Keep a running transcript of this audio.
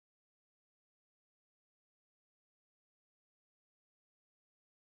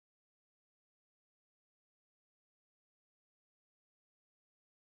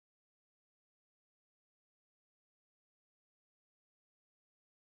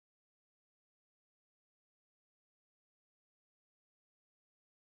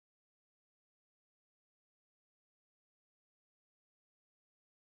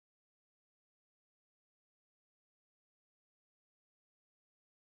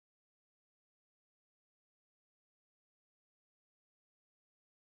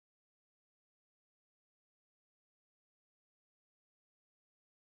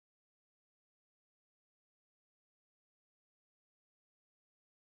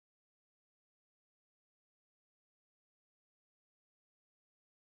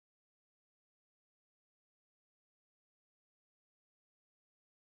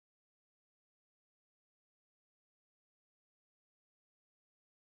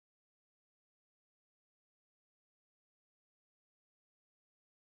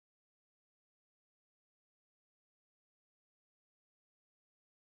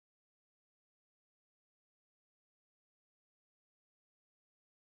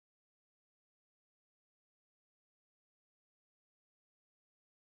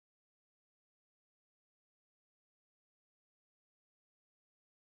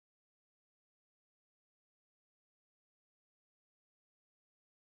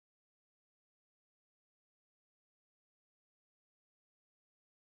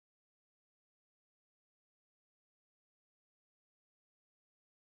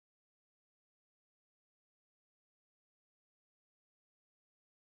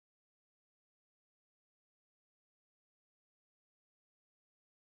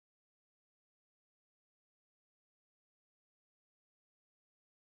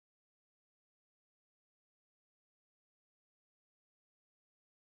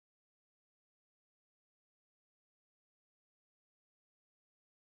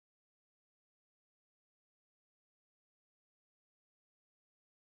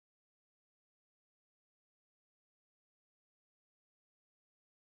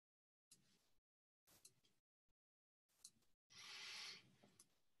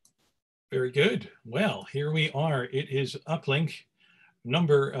Very good. Well, here we are. It is Uplink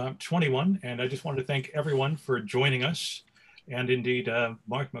number 21, and I just wanted to thank everyone for joining us. And indeed,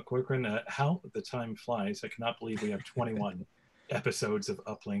 Mark McQuirkin, how the time flies. I cannot believe we have 21 episodes of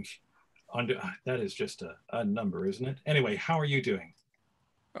Uplink. That is just a number, isn't it? Anyway, how are you doing?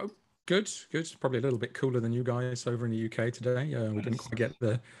 Oh, good. Probably a little bit cooler than you guys over in the UK today. We didn't quite get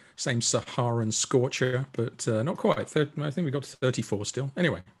the same Saharan scorcher, but not quite. I think we got to 34 still.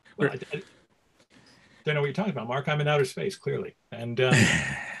 Anyway. Well, I don't know what you're talking about, Mark. I'm in outer space, clearly. And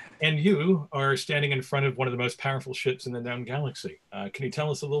you are standing in front of one of the most powerful ships in the known galaxy. Can you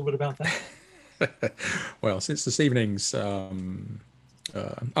tell us a little bit about that? Well, since this evening's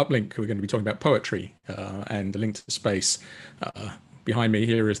Uplink, we're going to be talking about poetry and the link to space. Behind me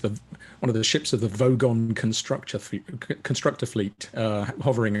here is one of the ships of the Vogon constructor fleet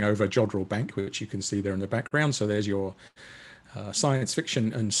hovering over Jodrell Bank, which you can see there in the background. So there's your science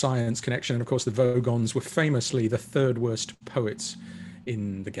fiction and science connection. And of course, the Vogons were famously the third worst poets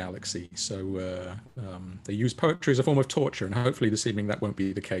in the galaxy. So they use poetry as a form of torture. And hopefully this evening that won't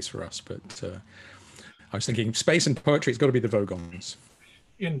be the case for us. But I was thinking space and poetry, it's got to be the Vogons.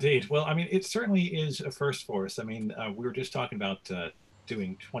 Indeed. Well, I mean, it certainly is a first for us. I mean, we were just talking about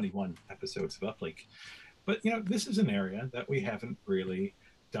doing 21 episodes of Uplink. But, this is an area that we haven't really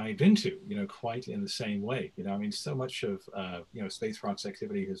dived into, quite in the same way. I mean, so much of, Space Rock's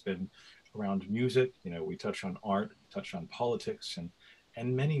activity has been around music. We touch on art, touch on politics,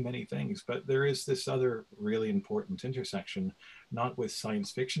 and many, many things. But there is this other really important intersection, not with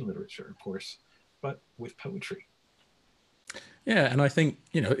science fiction literature, of course, but with poetry. Yeah, and I think,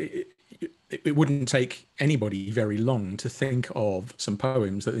 it wouldn't take anybody very long to think of some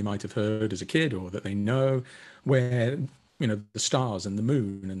poems that they might have heard as a kid or that they know where, the stars and the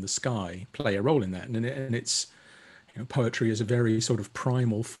moon and the sky play a role in that. And it's, poetry is a very sort of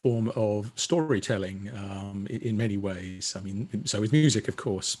primal form of storytelling in many ways. I mean, so is music, of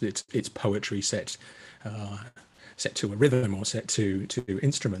course. It's poetry set to a rhythm or set to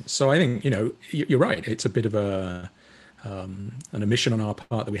instruments. So I think, you're right. It's a bit of an omission on our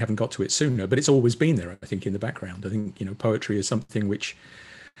part that we haven't got to it sooner, but it's always been there, I think, in the background. I think, poetry is something which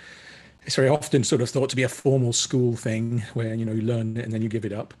it's very often sort of thought to be a formal school thing where, you learn it and then you give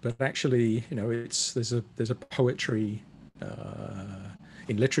it up. But actually, there's a poetry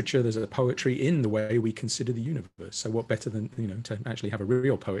in literature, there's a poetry in the way we consider the universe. So what better than, to actually have a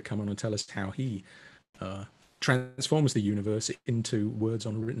real poet come on and tell us how he transforms the universe into words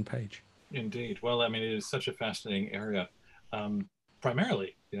on a written page. Indeed. Well, I mean, it is such a fascinating area,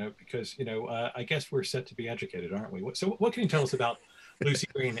 primarily, because, I guess we're set to be educated, aren't we? So what can you tell us about Lucie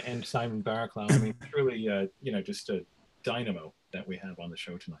Green and Simon Barraclough? I mean, truly, just a dynamo that we have on the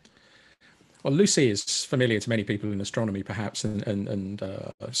show tonight. Well, Lucie is familiar to many people in astronomy, perhaps, and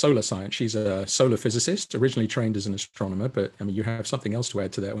solar science. She's a solar physicist, originally trained as an astronomer, but I mean, you have something else to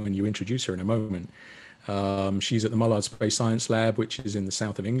add to that when you introduce her in a moment. She's at the Mullard Space Science Lab, which is in the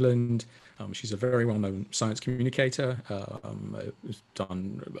south of England. She's a very well-known science communicator, has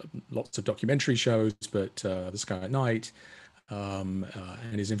done lots of documentary shows, but The Sky at Night, and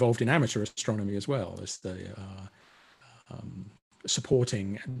is involved in amateur astronomy as well as the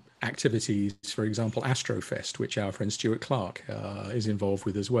supporting activities, for example, Astrofest, which our friend Stuart Clark is involved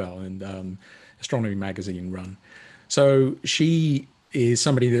with as well, and Astronomy Magazine run. So she is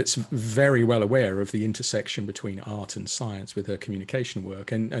somebody that's very well aware of the intersection between art and science with her communication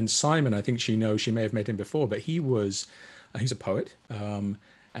work. And Simon, I think she may have met him before, but he's a poet,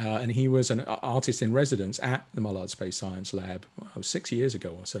 and he was an artist in residence at the Mullard Space Science Lab 6 years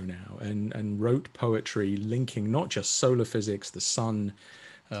ago or so now, and wrote poetry linking not just solar physics, the sun,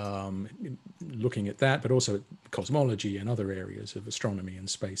 looking at that, but also cosmology and other areas of astronomy and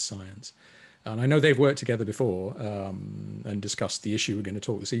space science. And I know they've worked together before and discussed the issue we're going to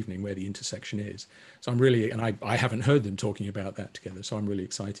talk this evening, where the intersection is. So I'm really, and I haven't heard them talking about that together, so I'm really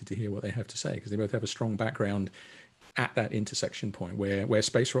excited to hear what they have to say, because they both have a strong background at that intersection point where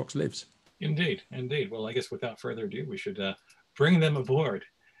Space Rocks lives. Indeed. Well, I guess without further ado, we should bring them aboard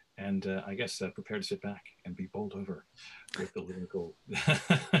and I guess prepare to sit back and be bowled over with the lyrical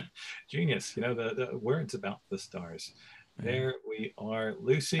genius, the words about the stars. There we are,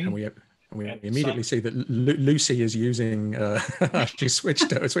 Lucie. And we immediately see that Lucie is using, she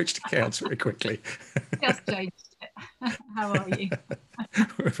switched accounts very quickly. Just changed it. How are you?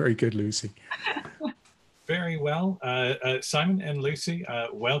 Very good, Lucie. Very well. Simon and Lucie,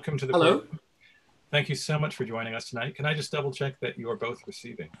 welcome to the Hello. program. Thank you so much for joining us tonight. Can I just double check that you are both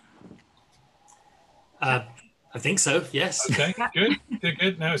receiving? I think so, yes. Okay,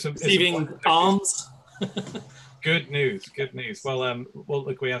 good. No, Receiving arms. Good news, good news. Well,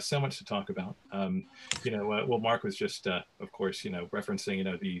 look, we have so much to talk about. Well, Mark was just, of course,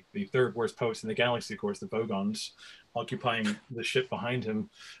 referencing, the third worst post in the galaxy, of course, the Vogons occupying the ship behind him,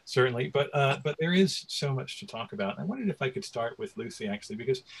 certainly. But there is so much to talk about. I wondered if I could start with Lucie, actually,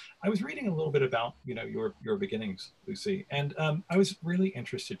 because I was reading a little bit about, your beginnings, Lucie, and I was really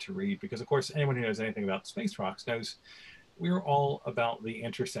interested to read because, of course, anyone who knows anything about space rocks knows we're all about the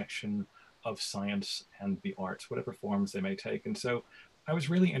intersection of science and the arts, whatever forms they may take. And so I was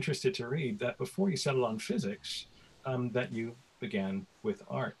really interested to read that before you settled on physics, that you began with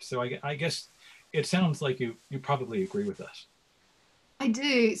art. So I guess it sounds like you probably agree with us. I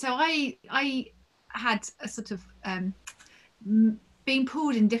do. So I had a sort of being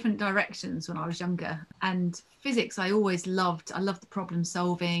pulled in different directions when I was younger, and physics I always loved. I loved the problem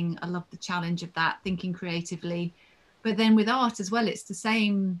solving. I loved the challenge of that, thinking creatively. But then with art as well, it's the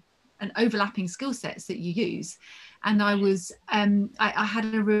same and overlapping skill sets that you use. And I was, I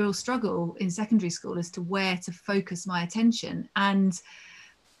had a real struggle in secondary school as to where to focus my attention. And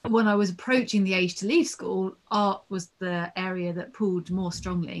when I was approaching the age to leave school, art was the area that pulled more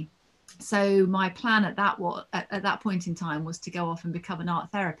strongly. So my plan at that point in time was to go off and become an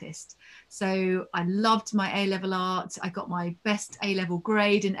art therapist. So I loved my A-level art. I got my best A-level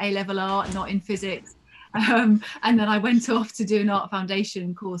grade in A-level art, not in physics. And then I went off to do an art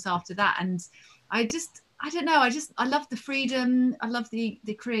foundation course after that. And I don't know, I love the freedom, I love the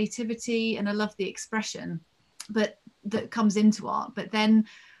creativity, and I love the expression that comes into art. But then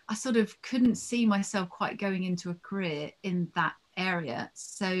I sort of couldn't see myself quite going into a career in that area.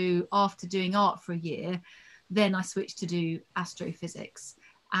 So after doing art for a year, then I switched to do astrophysics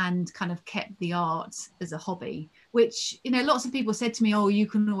and kind of kept the art as a hobby, which, lots of people said to me, oh, you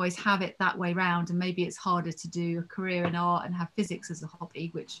can always have it that way round, and maybe it's harder to do a career in art and have physics as a hobby,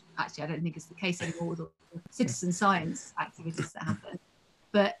 which actually I don't think is the case anymore with all the citizen science activities that happen.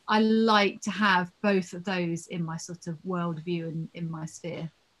 But I like to have both of those in my sort of worldview and in my sphere.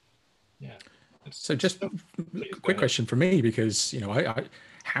 Yeah. So just a quick question for me, because,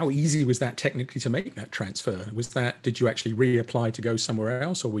 how easy was that technically to make that transfer? Did you actually reapply to go somewhere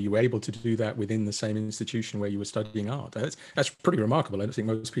else, or were you able to do that within the same institution where you were studying art? That's pretty remarkable. I don't think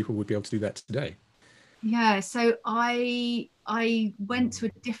most people would be able to do that today. Yeah, so I went to a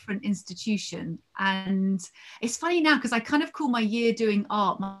different institution, and it's funny now because I kind of call my year doing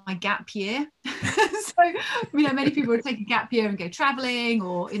art my gap year. So, many people would take a gap year and go traveling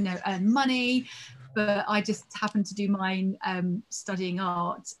or, earn money. But I just happened to do mine studying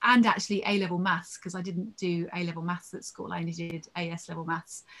art and actually A-level maths, because I didn't do A-level maths at school. I only did AS level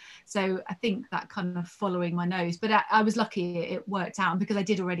maths. So I think that kind of following my nose. But I was lucky it worked out. And because I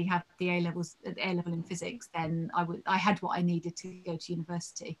did already have the A-level in physics, then I had what I needed to go to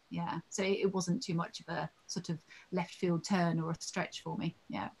university. Yeah. So it wasn't too much of a sort of left field turn or a stretch for me.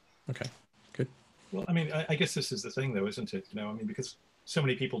 Yeah. Okay, good. Well, I guess this is the thing, though, isn't it? Because so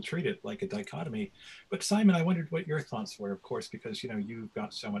many people treat it like a dichotomy. But Simon, I wondered what your thoughts were, of course, because you've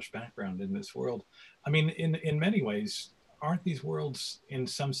got so much background in this world. In many ways, aren't these worlds in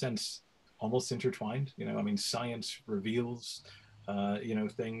some sense almost intertwined? Science reveals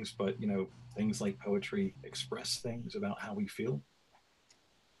things, but things like poetry express things about how we feel.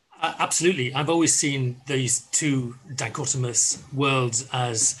 Absolutely. I've always seen these two dichotomous worlds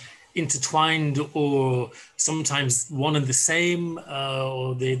as intertwined, or sometimes one and the same,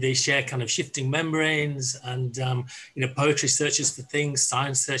 or they share kind of shifting membranes. And poetry searches for things,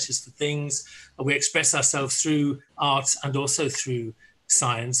 science searches for things. We express ourselves through art and also through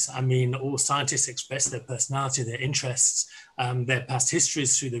science. All scientists express their personality, their interests, their past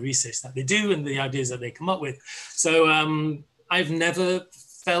histories through the research that they do and the ideas that they come up with. So I've never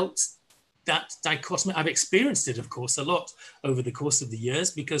felt that dichotomy. I've experienced it, of course, a lot over the course of the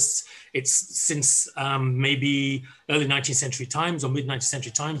years, because it's since maybe early 19th century times or mid 19th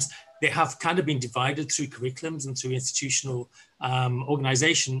century times, they have kind of been divided through curriculums and through institutional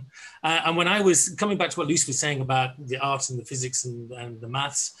organization. And when I was coming back to what Lucie was saying about the art and the physics and the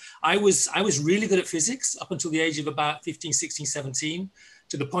maths, I was really good at physics up until the age of about 15, 16, 17.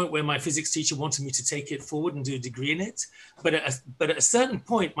 To the point where my physics teacher wanted me to take it forward and do a degree in it. But at a certain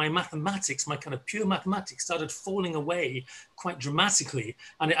point, my mathematics, my kind of pure mathematics, started falling away quite dramatically.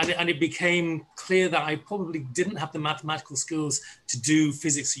 And it became clear that I probably didn't have the mathematical skills to do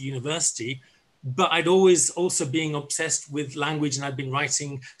physics at university. But I'd always also been obsessed with language, and I'd been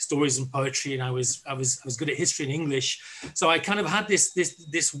writing stories and poetry, and I was good at history and English. So I kind of had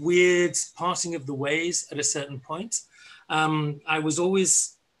this weird parting of the ways at a certain point. I was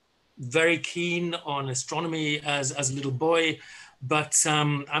always very keen on astronomy as a little boy. But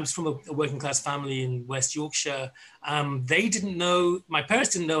I'm from a working class family in West Yorkshire. They didn't know, my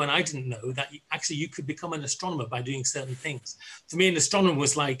parents didn't know, and I didn't know that actually you could become an astronomer by doing certain things. For me, an astronomer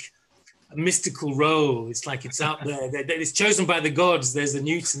was like a mystical role. It's like it's out there. It's chosen by the gods. There's a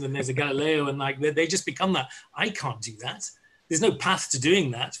Newton and there's a Galileo, and like they just become that. I can't do that. There's no path to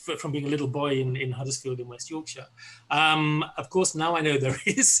doing that from being a little boy in Huddersfield in West Yorkshire. Of course, now I know there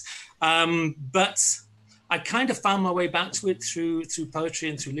is, but I kind of found my way back to it through poetry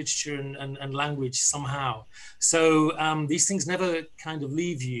and through literature and language somehow. So these things never kind of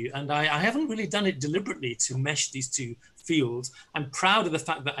leave you. And I haven't really done it deliberately to mesh these two fields. I'm proud of the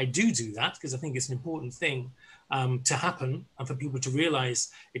fact that I do that, because I think it's an important thing to happen, and for people to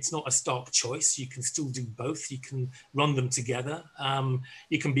realize it's not a stark choice. You can still do both. You can run them together.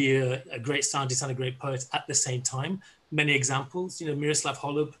 You can be a great scientist and a great poet at the same time. Many examples, Miroslav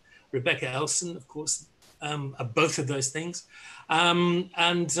Holub, Rebecca Elson, of course, are both of those things. If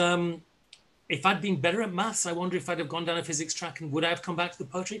I'd been better at maths, I wonder if I'd have gone down a physics track, and would I have come back to the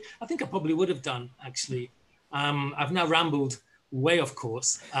poetry? I think I probably would have done, actually. I've now rambled way off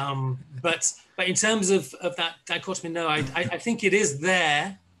course, but in terms of that dichotomy, no, I think it is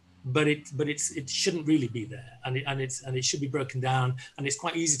there, but it shouldn't really be there, and it should be broken down, and it's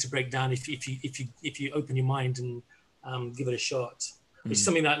quite easy to break down if you open your mind and give it a shot. Which is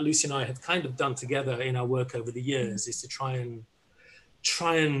something that Lucie and I have kind of done together in our work over the years, is to try and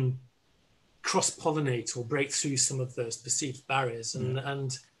cross-pollinate or break through some of those perceived barriers.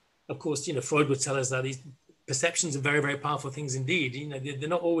 And of course, Freud would tell us that these perceptions are very, very powerful things indeed. They're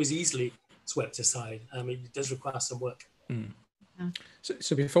not always easily swept aside. It does require some work.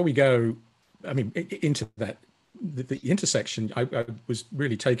 So before we go, into that, the intersection, I was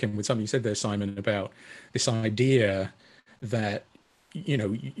really taken with something you said there, Simon, about this idea that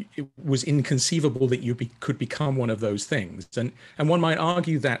it was inconceivable that you could become one of those things. And one might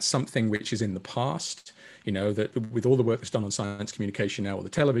argue that's something which is in the past, that with all the work that's done on science communication now, or the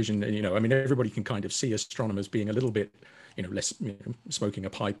television, and, everybody can kind of see astronomers being a little bit, less, smoking a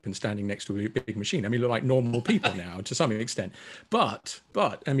pipe and standing next to a big machine. Look like normal people now to some extent. But,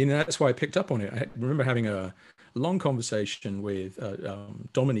 that's why I picked up on it. I remember having a long conversation with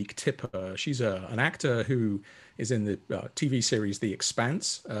Dominique Tipper. She's an actor who is in the TV series The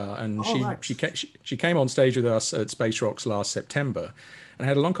Expanse, and she came on stage with us at Space Rocks last September, and I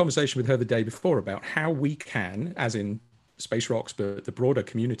had a long conversation with her the day before about how we can, as in Space Rocks, but the broader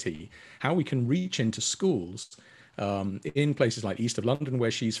community, how we can reach into schools in places like east of London,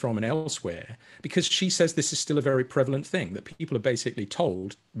 where she's from, and elsewhere, because she says this is still a very prevalent thing, that people are basically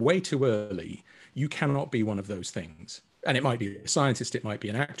told way too early, you cannot be one of those things. And it might be a scientist, it might be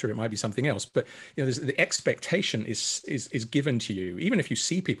an actor, it might be something else. But the expectation is given to you, even if you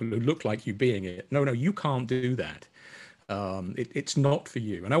see people who look like you being it. No, you can't do that. It's not for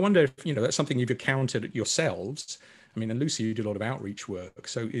you. And I wonder if that's something you've encountered yourselves. And Lucie, you do a lot of outreach work,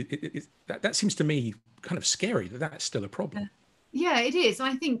 so that seems to me kind of scary that that's still a problem. Yeah, it is.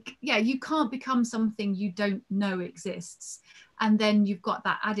 I think, you can't become something you don't know exists, and then you've got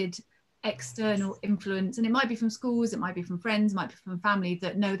that added external influence, and it might be from schools, it might be from friends, it might be from family,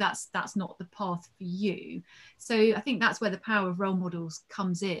 that no, that's not the path for you. So I think that's where the power of role models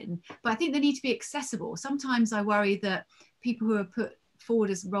comes in, but I think they need to be accessible. Sometimes I worry that people who are put forward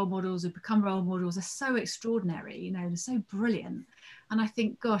as role models, who become role models, are so extraordinary, they're so brilliant, and I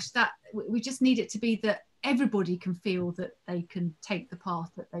think, gosh, that we just need it to be that everybody can feel that they can take the path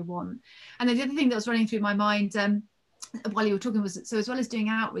that they want. And the other thing that was running through my mind while you were talking was, so as well as doing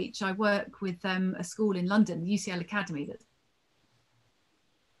outreach, I work with a school in London, the UCL Academy,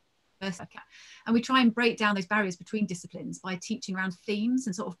 and we try and break down those barriers between disciplines by teaching around themes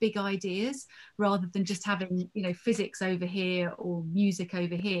and sort of big ideas, rather than just having physics over here or music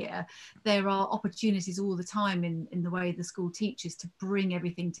over here. There are opportunities all the time in the way the school teaches to bring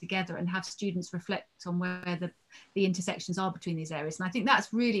everything together and have students reflect on where the intersections are between these areas. And I think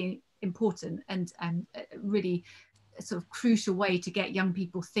that's really important and really a sort of crucial way to get young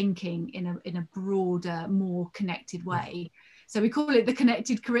people thinking in a broader, more connected way. So we call it the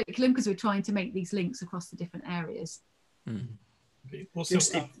connected curriculum, because we're trying to make these links across the different areas. Well,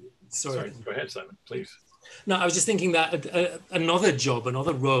 sorry, go ahead, Simon, please. No, I was just thinking that another job,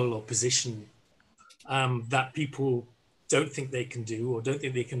 another role or position that people don't think they can do or don't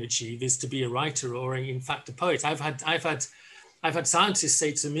think they can achieve is to be a writer or, in fact, a poet. I've had scientists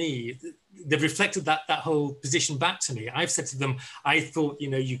say to me, they've reflected that whole position back to me. I've said to them, I thought, you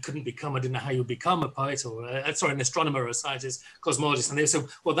know, you couldn't become, I didn't know how you would become a poet or sorry, an astronomer or a scientist, cosmologist. And they said,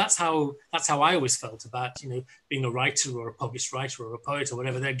 well, that's how I always felt about, you know, being a writer or a published writer or a poet or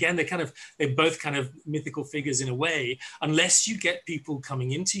whatever. They're both kind of mythical figures in a way, unless you get people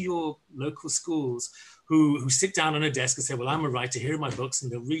coming into your local schools who sit down on a desk and say, well, I'm a writer, here are my books,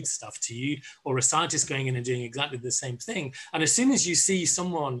 and they'll read stuff to you, or a scientist going in and doing exactly the same thing. And as soon as you see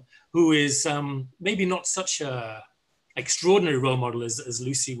someone who is maybe not such a extraordinary role model as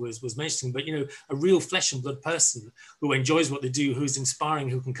Lucie was mentioning, but, you know, a real flesh and blood person who enjoys what they do, who's inspiring,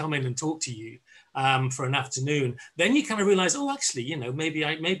 who can come in and talk to you for an afternoon, then you kind of realize, oh, actually, you know, maybe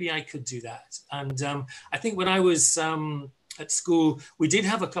I could do that. And I think when I was at school, we did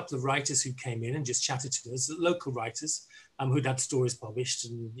have a couple of writers who came in and just chatted to us, local writers who'd had stories published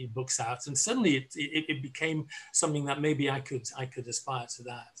and books out, and suddenly it became something that maybe I could aspire to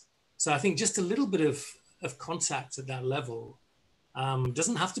that. So I think just a little bit of contact at that level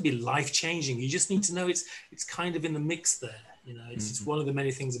doesn't have to be life-changing. You just need to know it's kind of in the mix there. You know, it's one of the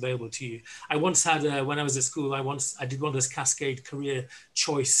many things available to you. I once had, when I was at school, I did one of those Cascade career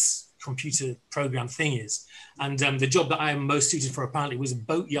choice computer program thingies, and the job that I am most suited for apparently was a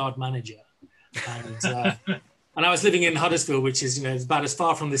boatyard manager, and and I was living in Huddersfield, which is, you know, about as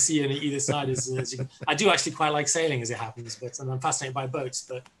far from the sea on either side as you can. I do actually quite like sailing, as it happens, and I'm fascinated by boats.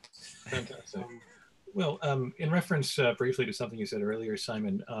 But fantastic. Well, in reference briefly to something you said earlier,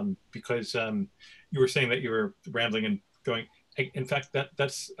 Simon, because you were saying that you were rambling and going. In fact,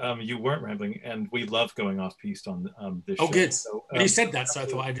 that's you weren't rambling, and we love going off piste on this show. Oh, good. So, you said that, so I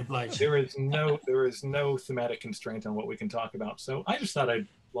thought I'd oblige. There is no thematic constraint on what we can talk about. So I just thought I'd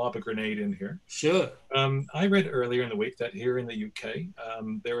lob a grenade in here. Sure. I read earlier in the week that here in the UK,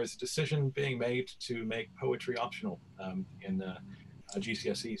 there is a decision being made to make poetry optional in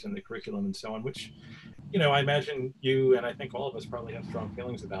GCSEs and the curriculum and so on, which, you know, I imagine you and I think all of us probably have strong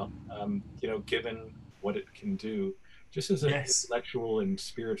feelings about, you know, given what it can do, just as an intellectual and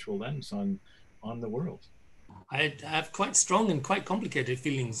spiritual lens on the world. I have quite strong and quite complicated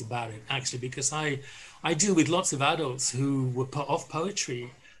feelings about it, actually, because I deal with lots of adults who were put off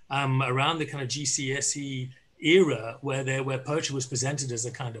poetry around the kind of GCSE era, where poetry was presented as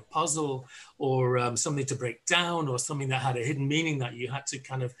a kind of puzzle or something to break down, or something that had a hidden meaning that you had to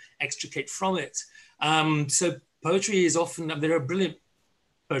kind of extricate from it. So poetry is often, there are brilliant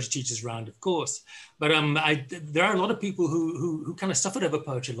poetry teachers around, of course, but there are a lot of people who kind of suffered over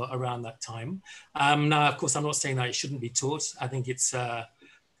poetry a lot around that time. Now, of course, I'm not saying that it shouldn't be taught. I think it's a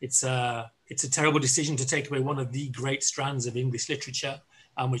terrible decision to take away one of the great strands of English literature,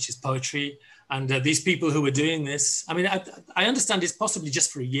 which is poetry. And these people who are doing this, I mean, I understand it's possibly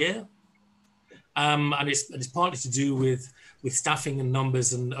just for a year, and it's partly to do with staffing and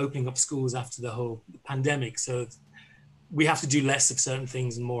numbers and opening up schools after the whole pandemic. So we have to do less of certain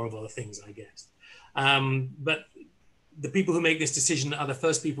things and more of other things, I guess. But the people who make this decision are the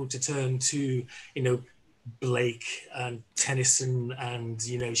first people to turn to, you know, Blake and Tennyson and,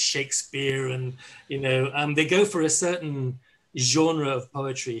 you know, Shakespeare, and, you know, they go for a certain genre of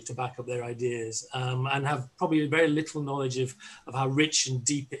poetry to back up their ideas, and have probably very little knowledge of how rich and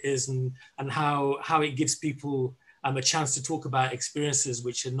deep it is, and how it gives people a chance to talk about experiences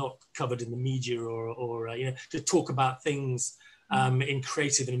which are not covered in the media, or you know, to talk about things in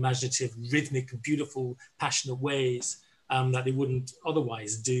creative and imaginative, rhythmic and beautiful, passionate ways that they wouldn't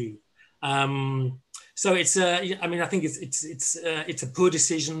otherwise do. So it's I mean, I think it's a poor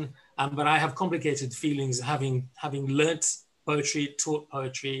decision, but I have complicated feelings having learnt poetry, taught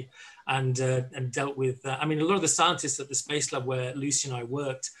poetry, and dealt with. I mean, a lot of the scientists at the Space Lab where Lucie and I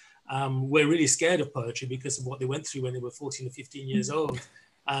worked were really scared of poetry because of what they went through when they were 14 or 15 years old.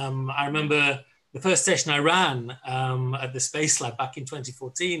 I remember the first session I ran at the Space Lab back in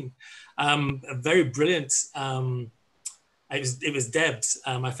 2014, a very brilliant, it was Debs,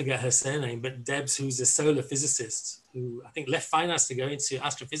 I forget her surname, but Debs, who's a solar physicist who I think left finance to go into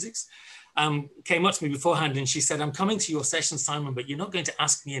astrophysics, came up to me beforehand and she said, I'm coming to your session, Simon, but you're not going to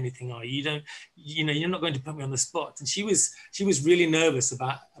ask me anything, are you? You're not going to put me on the spot. And she was really nervous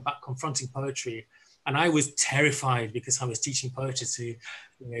about confronting poetry. And I was terrified because I was teaching poetry to, you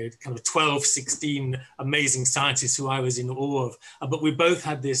know, kind of 12, 16 amazing scientists who I was in awe of. But we both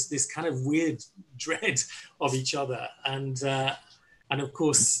had this kind of weird dread of each other. And of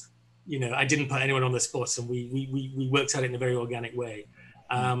course, you know, I didn't put anyone on the spot, and we worked at it in a very organic way.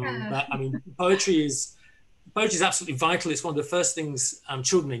 But I mean, poetry is absolutely vital. It's one of the first things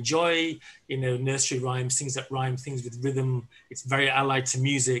children enjoy, you know, nursery rhymes, things that rhyme, things with rhythm. It's very allied to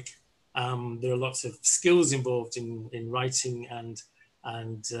music. There are lots of skills involved in writing and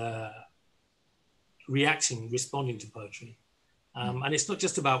responding to poetry. And it's not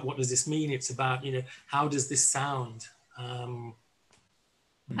just about what does this mean, it's about, you know, how does this sound?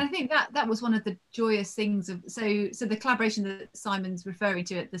 I think that was one of the joyous things of so the collaboration that Simon's referring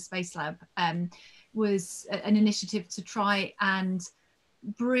to at the Space Lab was an initiative to try and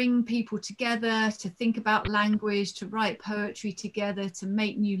bring people together to think about language, to write poetry together, to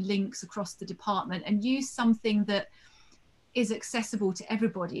make new links across the department and use something that is accessible to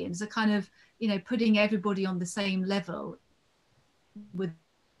everybody, and it's a kind of, you know, putting everybody on the same level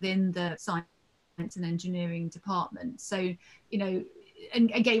within the science and engineering department. So, you know, and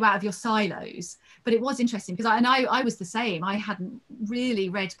get you out of your silos. But it was interesting because I was the same. I hadn't really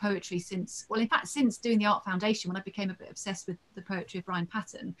read poetry since, well, in fact, since doing the Art Foundation, when I became a bit obsessed with the poetry of Brian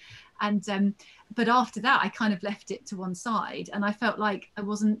Patton. And but after that, I kind of left it to one side, and I felt like I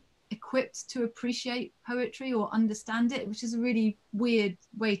wasn't equipped to appreciate poetry or understand it, which is a really weird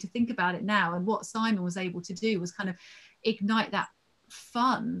way to think about it now. And what Simon was able to do was kind of ignite that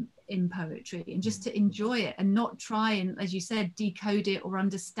fun in poetry and just to enjoy it and not try and, as you said, decode it or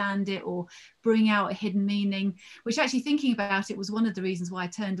understand it or bring out a hidden meaning, which actually, thinking about it, was one of the reasons why I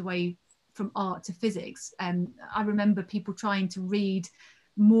turned away from art to physics. And I remember people trying to read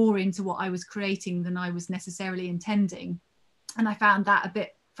more into what I was creating than I was necessarily intending, and I found that a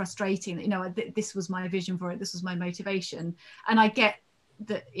bit frustrating. That, you know, this was my vision for it, this was my motivation, and I get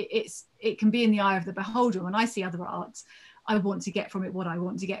that it can be in the eye of the beholder. When I see other art, I want to get from it what I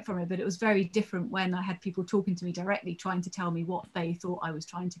want to get from it, but it was very different when I had people talking to me directly, trying to tell me what they thought I was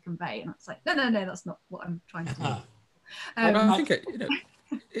trying to convey, and I was like, no, that's not what I'm trying to do. Well, I think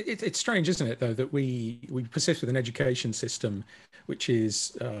it's strange, isn't it, though, that we persist with an education system which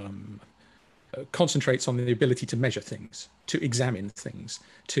is concentrates on the ability to measure things, to examine things,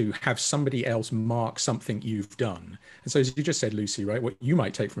 to have somebody else mark something you've done. And so, as you just said, Lucy, right, what you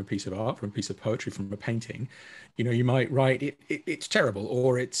might take from a piece of art, from a piece of poetry, from a painting, you know, you might write it's terrible,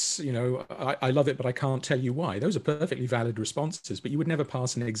 or it's, you know, I love it, but I can't tell you why. Those are perfectly valid responses, but you would never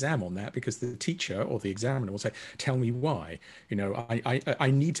pass an exam on that, because the teacher or the examiner will say, tell me why. You know,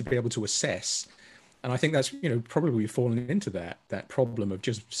 I need to be able to assess. And I think that's, you know, probably we've fallen into that problem of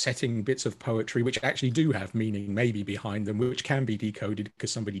just setting bits of poetry which actually do have meaning maybe behind them, which can be decoded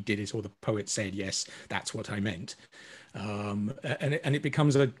because somebody did it, or the poet said, yes, that's what I meant. And it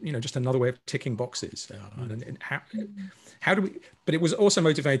becomes a, you know, just another way of ticking boxes. And how do we? But it was also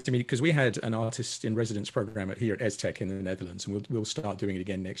motivated to me because we had an artist in residence program here at ESTEC in the Netherlands, and we'll start doing it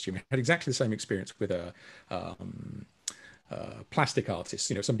again next year. We had exactly the same experience with a plastic artist,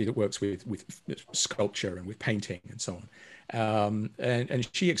 you know, somebody that works with sculpture and with painting and so on. And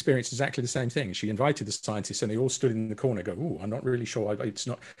she experienced exactly the same thing. She invited the scientists, and they all stood in the corner, go, "Oh, I'm not really sure. It's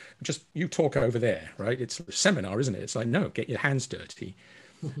not just you talk over there, right? It's a seminar, isn't it?" It's like, no, get your hands dirty.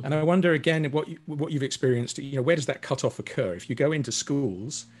 And I wonder again what you've experienced. You know, where does that cutoff occur? If you go into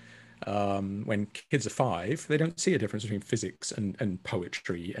schools when kids are 5, they don't see a difference between physics and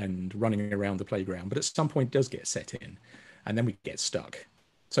poetry and running around the playground, but at some point it does get set in. And then we get stuck.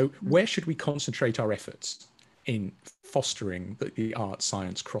 So where should we concentrate our efforts in fostering the art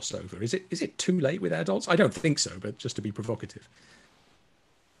science crossover? Is it too late with adults? I don't think so, but just to be provocative.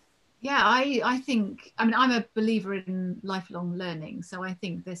 Yeah, I think, I mean, I'm a believer in lifelong learning. So I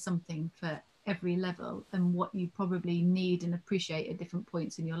think there's something for every level, and what you probably need and appreciate at different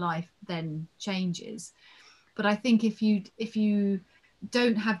points in your life then changes. But I think if you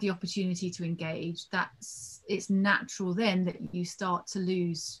don't have the opportunity to engage, it's natural then that you start to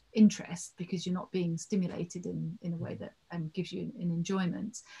lose interest because you're not being stimulated in a way that gives you an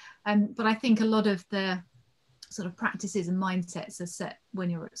enjoyment. But I think a lot of the sort of practices and mindsets are set when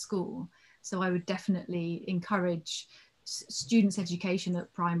you're at school. So I would definitely encourage students' education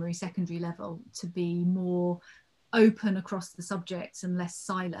at primary, secondary level to be more open across the subjects and less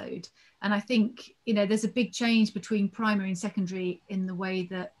siloed. And I think, you know, there's a big change between primary and secondary in the way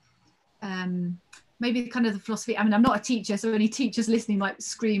that maybe kind of the philosophy, I mean, I'm not a teacher, so any teachers listening might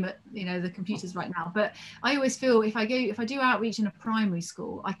scream at, you know, the computers right now, but I always feel if I do outreach in a primary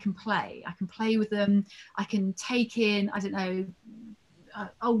school, I can play with them, I can take in, I don't know,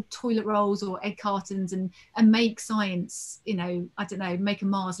 old toilet rolls or egg cartons and make science, you know, I don't know, make a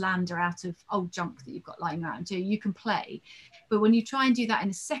Mars lander out of old junk that you've got lying around you can play. But when you try and do that in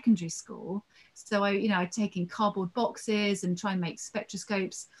a secondary school, so I take in cardboard boxes and try and make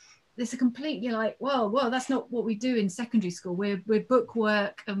spectroscopes, there's a completely like, well, that's not what we do in secondary school. We're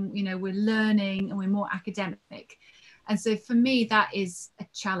bookwork, and, you know, we're learning and we're more academic. And so for me, that is a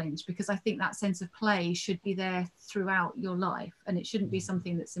challenge, because I think that sense of play should be there throughout your life, and it shouldn't be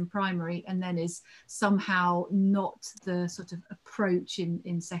something that's in primary and then is somehow not the sort of approach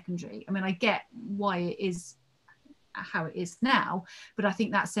in secondary. I mean, I get why it is how it is now, but I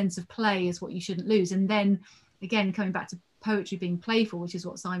think that sense of play is what you shouldn't lose. And then again, coming back to poetry being playful, which is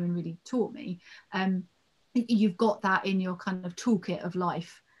what Simon really taught me, you've got that in your kind of toolkit of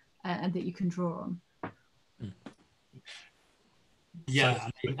life, and that you can draw on. Yeah,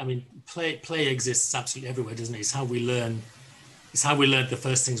 I mean, play exists absolutely everywhere, doesn't it? It's how we learn. It's how we learned the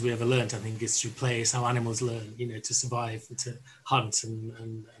first things we ever learned. I think it's through play. It's how animals learn, you know, to survive, to hunt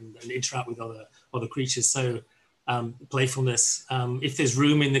and interact with other creatures. So playfulness. If there's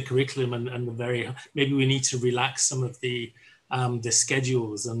room in the curriculum and the maybe we need to relax some of the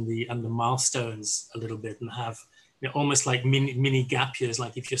schedules and the milestones a little bit, and have, you know, almost like mini gap years.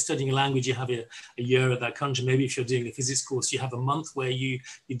 Like if you're studying a language, you have a year at that country. Maybe if you're doing a physics course, you have a month where you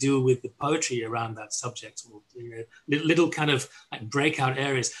deal with the poetry around that subject, or, you know, little kind of like breakout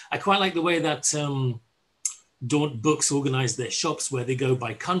areas. I quite like the way that Daunt Books organize their shops, where they go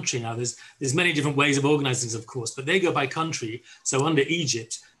by country. Now there's many different ways of organizing this, of course, but they go by country. So under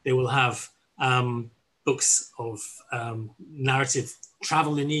Egypt, they will have books of narrative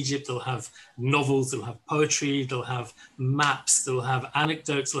travel in Egypt. They'll have novels, they'll have poetry, they'll have maps, they'll have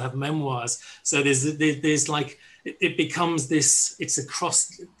anecdotes, they'll have memoirs. So there's like, it becomes this, it's a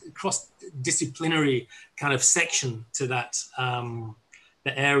cross-disciplinary kind of section to that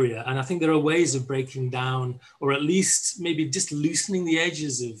the area. And I think there are ways of breaking down, or at least maybe just loosening the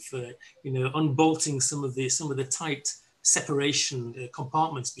edges of, you know, unbolting some of the tight separation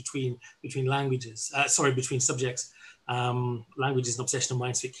compartments between languages, between subjects. Language is an obsession of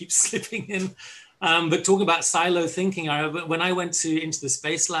mine, so it keeps slipping in. But talking about silo thinking, when I went into the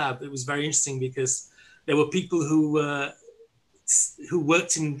space lab, it was very interesting because there were people who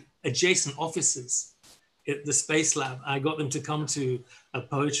worked in adjacent offices at the space lab. I got them to come to a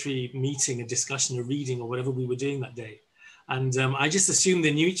poetry meeting, a discussion, a reading, or whatever we were doing that day. And I just assumed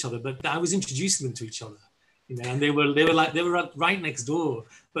they knew each other, but I was introducing them to each other. You know, and they were right next door,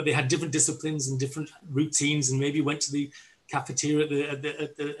 but they had different disciplines and different routines, and maybe went to the cafeteria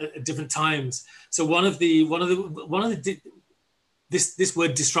at different times. So this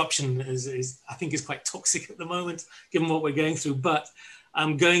word disruption is I think is quite toxic at the moment, given what we're going through. But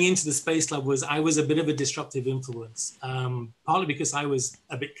going into the space lab I was a bit of a disruptive influence, partly because I was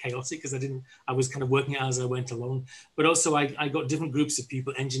a bit chaotic, because I was kind of working out as I went along, but also I got different groups of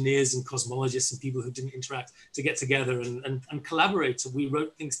people, engineers and cosmologists and people who didn't interact, to get together and collaborate. So we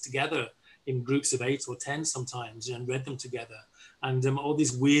wrote things together in groups of 8 or 10 sometimes, and read them together, and all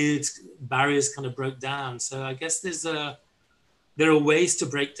these weird barriers kind of broke down. So I guess there are ways to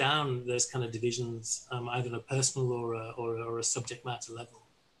break down those kind of divisions, either on a personal or a subject matter level.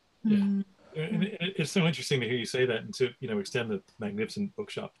 Yeah, and it's so interesting to hear you say that, and to, you know, extend the magnificent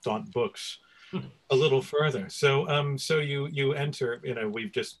bookshop Daunt Books a little further. So so you enter, you know,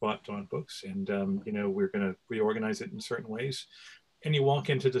 we've just bought Daunt Books, and you know, we're going to reorganize it in certain ways, and you walk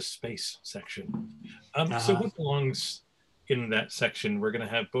into the space section. So what belongs in that section? We're going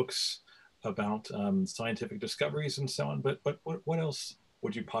to have books about scientific discoveries and so on, but what else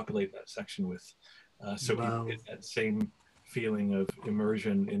would you populate that section with, so people get that same feeling of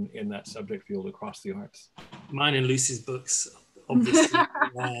immersion in that subject field across the arts? Mine and Lucie's books, obviously,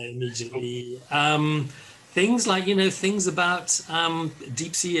 immediately. Things like, you know, things about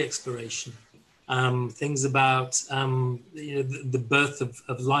deep sea exploration, things about you know, the birth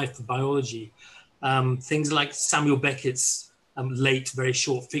of life, of biology, things like Samuel Beckett's late, very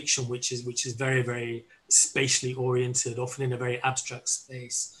short fiction, which is very, very spatially oriented, often in a very abstract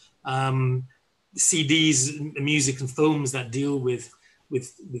space. CDs, music and films that deal with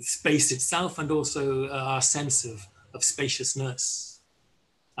space itself, and also our sense of spaciousness.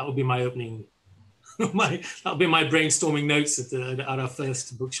 That would be my opening. That would be my brainstorming notes at our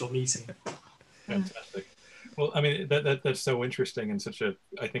first bookshop meeting. Fantastic. Well, I mean, that's so interesting, and such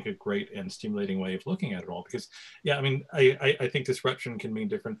I think a great and stimulating way of looking at it all. Because, yeah, I mean, I think disruption can mean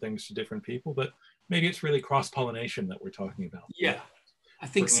different things to different people, but maybe it's really cross-pollination that we're talking about. Yeah, I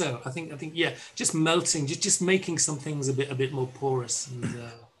think so. I think yeah, just melting, just making some things a bit more porous, and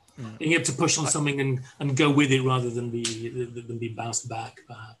being able to push on something and go with it rather than be bounced back,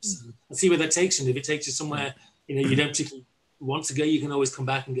 perhaps, and see where that takes you. And if it takes you somewhere, you know, you don't particularly want to go, you can always come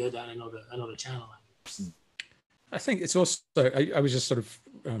back and go down another channel. I think it's also, I was just sort of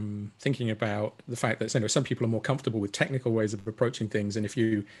thinking about the fact that, you know, some people are more comfortable with technical ways of approaching things, and if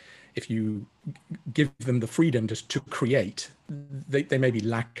you give them the freedom to create, they maybe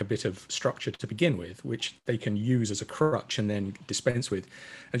lack a bit of structure to begin with, which they can use as a crutch and then dispense with.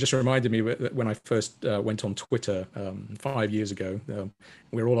 And just reminded me that when I first went on Twitter 5 years ago,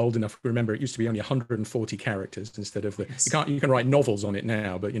 we're all old enough to remember it used to be only 140 characters instead of you can write novels on it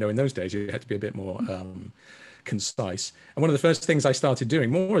now, but, you know, in those days you had to be a bit more concise. And one of the first things I started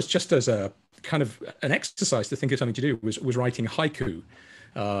doing, more as just as a kind of an exercise to think of something to do, was writing haiku.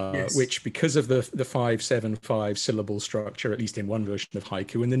 Which, because of the 5-7-5 syllable structure, at least in one version of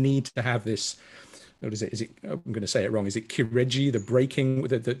haiku, and the need to have this, what is it? I'm going to say it wrong. Is it kireji, the breaking,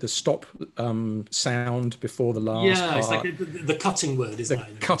 the stop sound before the last part? It's like the cutting word, isn't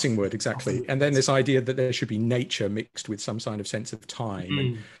it? The cutting word, exactly. And then this idea that there should be nature mixed with some kind of sense of time.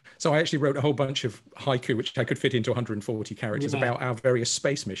 And so I actually wrote a whole bunch of haiku, which I could fit into 140 characters about our various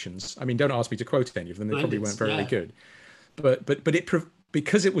space missions. I mean, don't ask me to quote any of them. They probably weren't very good. But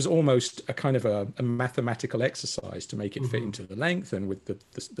because it was almost a kind of a mathematical exercise to make it fit into the length and with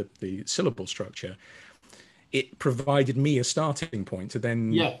the syllable structure, it provided me a starting point to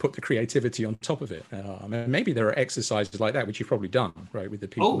then put the creativity on top of it. Maybe there are exercises like that, which you've probably done, right, with the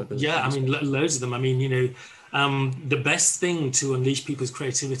people. I mean, loads of them. I mean, you know, the best thing to unleash people's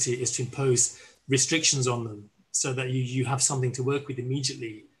creativity is to impose restrictions on them so that you have something to work with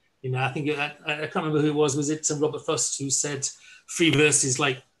immediately. You know, I think, I can't remember who it was it Robert Frost who said, free verse is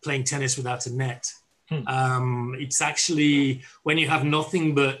like playing tennis without a net. It's actually when you have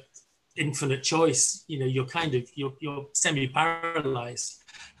nothing but infinite choice, you know, you're semi-paralyzed.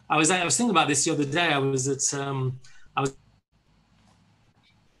 I was thinking about this the other day. I was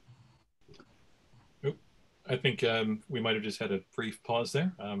I think we might have just had a brief pause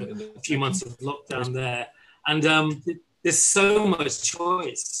there. A few months of lockdown there, and there's so much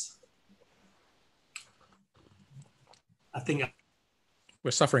choice. I think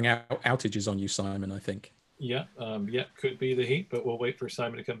we're suffering outages on you, Simon, I think. Yeah, could be the heat, but we'll wait for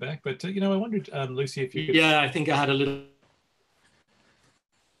Simon to come back. But, you know, I wondered, Lucie, if you could... Yeah, I think I had a little...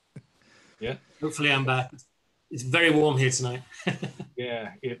 Yeah. Hopefully I'm back. It's very warm here tonight.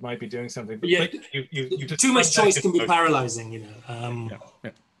 Yeah, it might be doing something. But yeah, you just too much choice can be paralyzing, you know.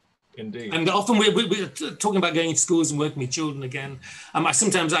 Indeed. And often we're talking about going into schools and working with children again.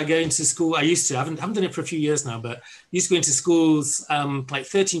 Sometimes I go into school, I haven't done it for a few years now, but I used to go into schools like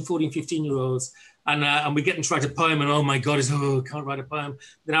 13, 14, 15-year-olds, and we get them to write a poem, and oh my God, I can't write a poem.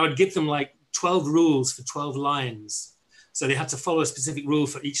 Then I would give them like 12 rules for 12 lines. So they had to follow a specific rule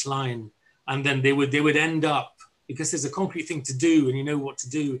for each line. And then they would end up, because there's a concrete thing to do and you know what to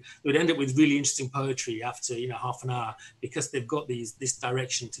do, they would end up with really interesting poetry after, you know, half an hour, because they've got this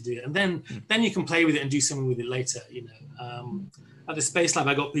direction to do it. And then you can play with it and do something with it later, you know. At the Space Lab,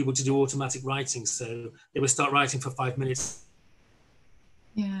 I got people to do automatic writing. So they would start writing for 5 minutes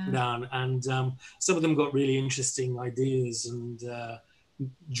down. And some of them got really interesting ideas and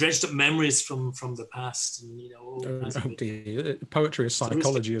dredged up memories from the past. And, you know, all kinds of dear. Poetry is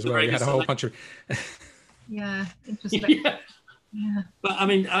psychology as well. You had a whole bunch of... Yeah, interesting. Yeah. But I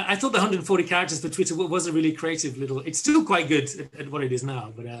mean, I thought the 140 characters for Twitter was a really creative little. It's still quite good at what it is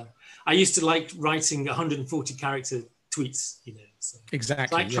now. But I used to like writing 140 character tweets. You know, so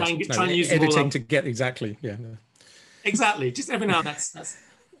exactly. Try and use editing to get exactly. Yeah. No. Exactly. Just every now and then.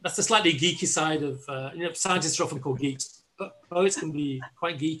 That's the slightly geeky side of. You know, scientists are often called geeks, but poets can be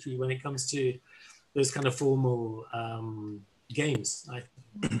quite geeky when it comes to those kind of formal games, like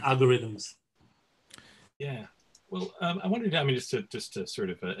algorithms. Yeah, well, I wanted, just to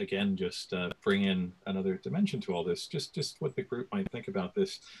sort of again bring in another dimension to all this, just what the group might think about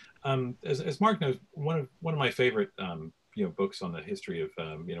this. As Mark knows, one of my favorite books on the history of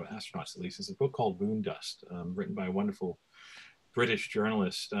astronauts, at least, is a book called Moon Dust, written by a wonderful British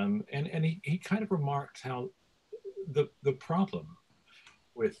journalist, and he kind of remarked how the problem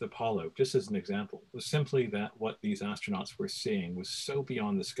with Apollo, just as an example, was simply that what these astronauts were seeing was so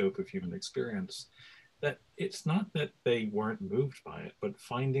beyond the scope of human experience that it's not that they weren't moved by it, but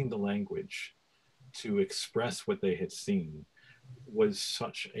finding the language to express what they had seen was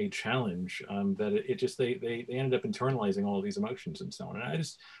such a challenge that they ended up internalizing all of these emotions and so on. And I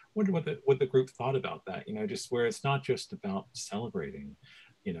just wonder what the group thought about that, you know, just where it's not just about celebrating,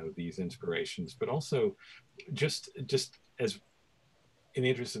 you know, these inspirations, but also just as in the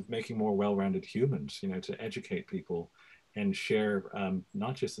interest of making more well-rounded humans, you know, to educate people and share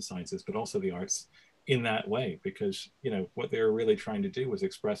not just the sciences, but also the arts in that way, because, you know, what they were really trying to do was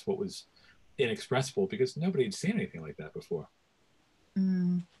express what was inexpressible, because nobody had seen anything like that before.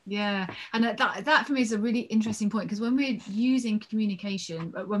 Yeah, and that for me is a really interesting point, because when we're using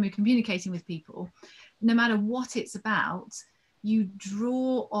communication, when we're communicating with people, no matter what it's about, you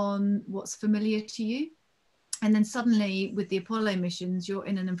draw on what's familiar to you. And then suddenly with the Apollo missions, you're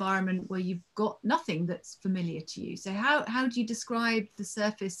in an environment where you've got nothing that's familiar to you. So how do you describe the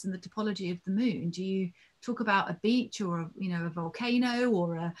surface and the topology of the moon? Do you talk about a beach or a volcano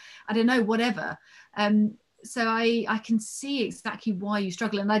or I don't know, whatever? So I can see exactly why you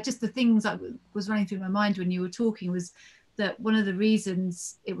struggle. And the things that was running through my mind when you were talking was that one of the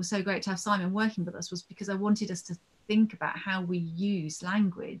reasons it was so great to have Simon working with us was because I wanted us to think about how we use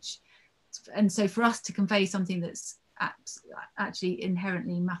language. And so for us to convey something that's actually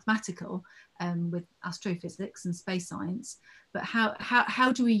inherently mathematical, with astrophysics and space science, but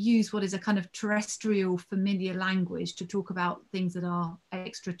how do we use what is a kind of terrestrial familiar language to talk about things that are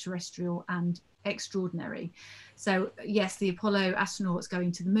extraterrestrial and extraordinary? So yes, the Apollo astronauts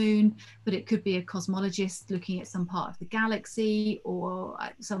going to the moon, but it could be a cosmologist looking at some part of the galaxy, or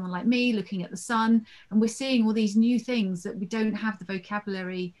someone like me looking at the sun, and we're seeing all these new things that we don't have the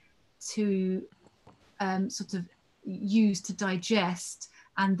vocabulary to sort of use to digest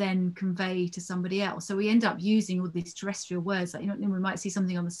and then convey to somebody else. So we end up using all these terrestrial words, like, we might see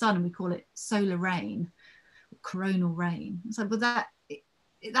something on the sun and we call it solar rain, coronal rain. So, but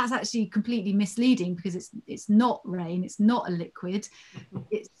that's actually completely misleading, because it's not rain, it's not a liquid,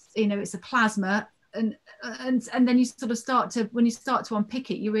 it's a plasma. And then you sort of when you start to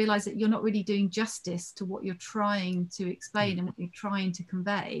unpick it, you realize that you're not really doing justice to what you're trying to explain and what you're trying to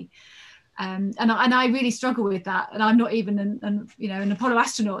convey. And I really struggle with that, and I'm not even an Apollo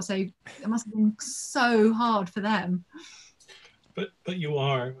astronaut, so it must have been so hard for them. But you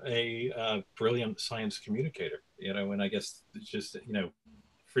are a brilliant science communicator, and I guess it's just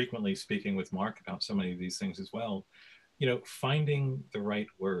frequently speaking with Mark about so many of these things as well, finding the right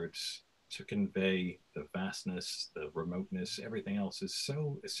words to convey the vastness, the remoteness, everything else is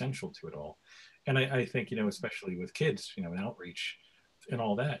so essential to it all. And I think, especially with kids, and outreach and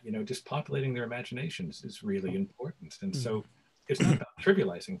all that, just populating their imaginations is really important. And so it's not about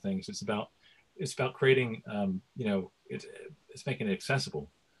trivializing things. It's about creating, it's making it accessible,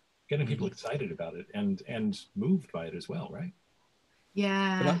 getting people excited about it and moved by it as well, right?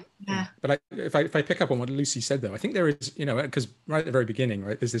 Yeah. But if I pick up on what Lucy said, though, I think there is, because right at the very beginning,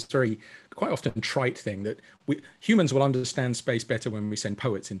 right, there's this quite often trite thing that humans will understand space better when we send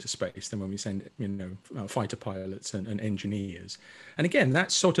poets into space than when we send, fighter pilots and engineers. And again, that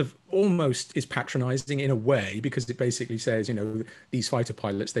sort of almost is patronizing in a way, because it basically says, these fighter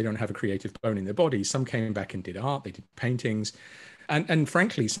pilots, they don't have a creative bone in their bodies. Some came back and did art, they did paintings. And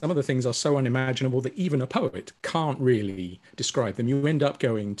frankly, some of the things are so unimaginable that even a poet can't really describe them. You end up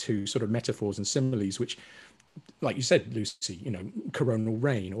going to sort of metaphors and similes, which, like you said, Lucy, coronal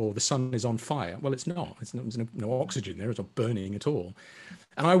rain, or the sun is on fire. Well, it's not. There's no oxygen there. It's not burning at all.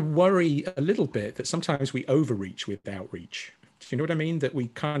 And I worry a little bit that sometimes we overreach with outreach. Do you know what I mean? That we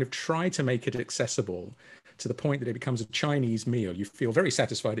kind of try to make it accessible to the point that it becomes a Chinese meal. You feel very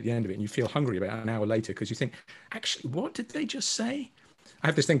satisfied at the end of it, and you feel hungry about an hour later because you think, actually, what did they just say? I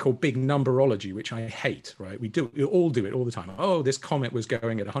have this thing called big numberology, which I hate, right? We all do it all the time. Oh, this comet was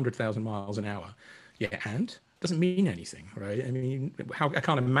going at 100,000 miles an hour. Yeah, and it doesn't mean anything, right? I mean, I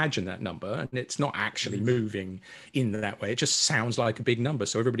can't imagine that number, and it's not actually moving in that way. It just sounds like a big number,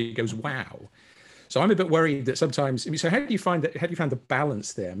 so everybody goes, wow. So I'm a bit worried that sometimes, so how do you find the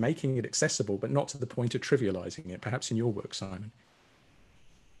balance there, making it accessible, but not to the point of trivializing it, perhaps in your work, Simon?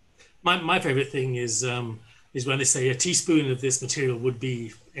 My favorite thing is when they say a teaspoon of this material would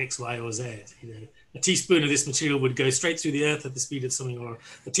be X, Y, or Z. A teaspoon of this material would go straight through the Earth at the speed of something, or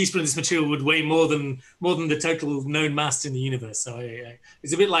a teaspoon of this material would weigh more than the total known mass in the universe. So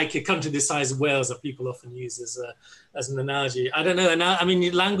it's a bit like a country the size of Wales that people often use as an analogy. I don't know. And I mean,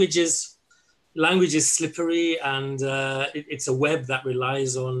 language is slippery, and it's a web that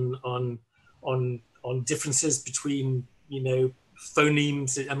relies on differences between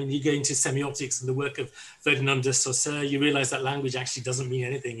phonemes. I mean, you go into semiotics and the work of Ferdinand de Saussure, you realize that language actually doesn't mean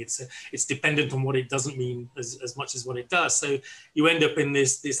anything. It's dependent on what it doesn't mean as much as what it does. So you end up in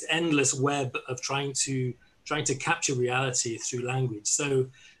this endless web of trying to capture reality through language. So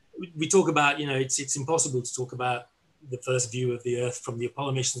we talk about, it's impossible to talk about the first view of the Earth from the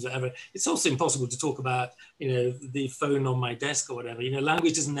Apollo missions, whatever. It's also impossible to talk about, the phone on my desk or whatever.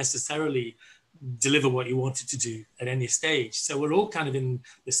 Language doesn't necessarily deliver what you want it to do at any stage. So we're all kind of in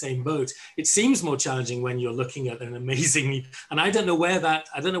the same boat. It seems more challenging when you're looking at an amazing, and I don't know where that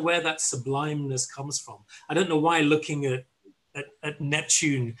sublimeness comes from. I don't know why looking at at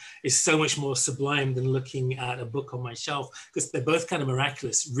Neptune is so much more sublime than looking at a book on my shelf, because they're both kind of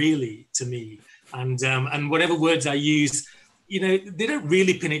miraculous, really, to me. And whatever words I use, they don't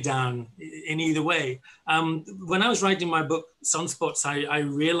really pin it down in either way. When I was writing my book, Sunspots, I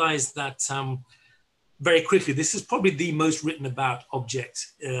realized that very quickly, this is probably the most written about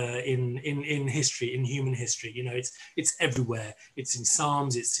object in history, in human history. It's everywhere. It's in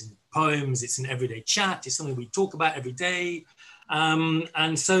Psalms, it's in poems, it's in everyday chat. It's something we talk about every day.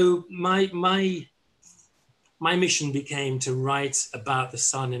 And so my mission became to write about the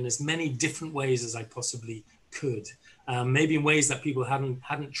sun in as many different ways as I possibly could, maybe in ways that people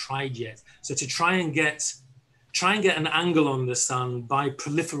hadn't tried yet. So to try and get an angle on the sun by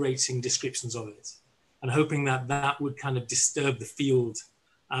proliferating descriptions of it, and hoping that would kind of disturb the field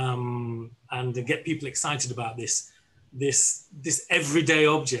and get people excited about this everyday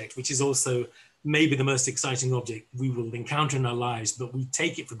object, which is also maybe the most exciting object we will encounter in our lives, but we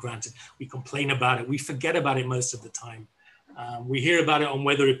take it for granted. We complain about it. We forget about it most of the time. We hear about it on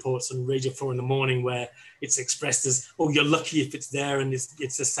weather reports on Radio 4 in the morning, where it's expressed as, oh, you're lucky if it's there, and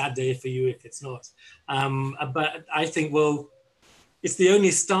it's a sad day for you if it's not. But I think, well, it's the only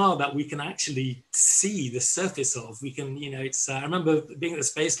star that we can actually see the surface of. We can, I remember being at the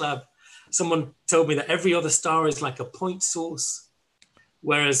Space Lab, someone told me that every other star is like a point source,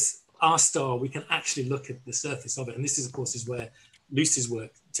 whereas our star, we can actually look at the surface of it. And this is, of course, is where Lucie's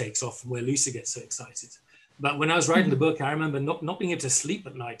work takes off and where Lucie gets so excited. But when I was writing the book, I remember not being able to sleep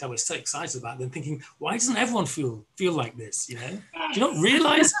at night. I was so excited about it and thinking, why doesn't everyone feel like this? Do you not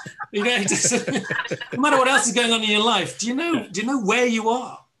realize, no matter what else is going on in your life, do you know where you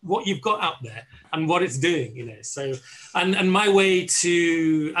are, what you've got out there and what it's doing, So, and my way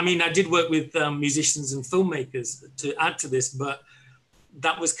to, I did work with musicians and filmmakers to add to this, but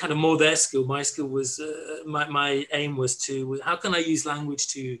that was kind of more their skill. My skill was, my aim was how can I use language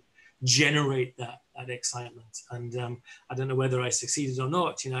to generate that excitement? And I don't know whether I succeeded or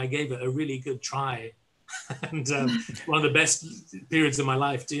not. I gave it a really good try, and one of the best periods of my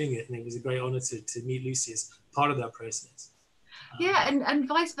life doing it. And it was a great honor to meet Lucie as part of that process. Yeah, and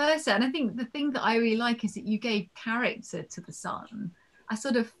vice versa. And I think the thing that I really like is that you gave character to the sun. I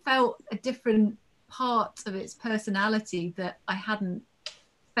sort of felt a different part of its personality that I hadn't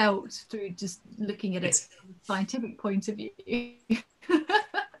felt through just looking at it from a scientific point of view.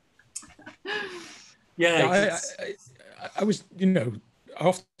 Yeah, I was,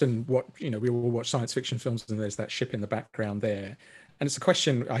 often we all watch science fiction films and there's that ship in the background there. And it's a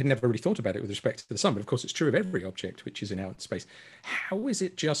question, I had never really thought about it with respect to the sun, but of course it's true of every object which is in outer space. How is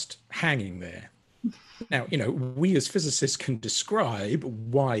it just hanging there? Now, we as physicists can describe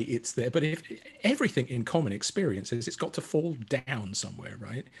why it's there, but if everything in common experience is it's got to fall down somewhere,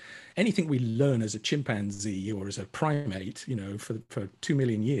 right? Anything we learn as a chimpanzee or as a primate, for 2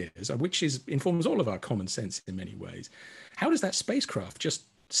 million years, which informs all of our common sense in many ways. How does that spacecraft just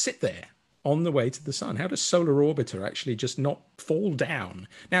sit there on the way to the sun? How does Solar Orbiter actually just not fall down?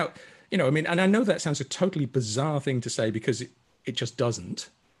 Now, and I know that sounds a totally bizarre thing to say because it just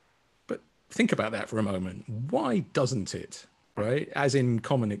doesn't. Think about that for a moment. Why doesn't it, right? As in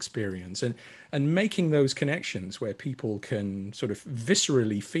common experience, and making those connections where people can sort of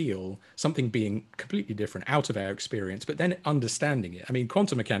viscerally feel something being completely different out of our experience, but then understanding it.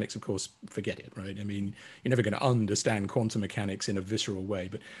 Quantum mechanics, of course, forget it, right? You're never going to understand quantum mechanics in a visceral way,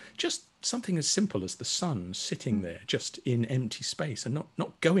 but just something as simple as the sun sitting there just in empty space and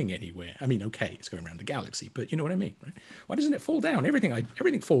not going anywhere. Okay, it's going around the galaxy, but you know what I mean, right? Why doesn't it fall down?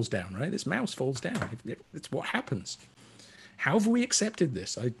 Everything falls down, right? This mouse falls down. It's what happens. How have we accepted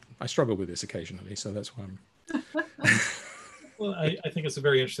this? I struggle with this occasionally, so that's why I'm... Well, I think it's a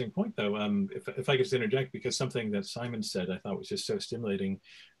very interesting point, though. If I could just interject, because something that Simon said I thought was just so stimulating,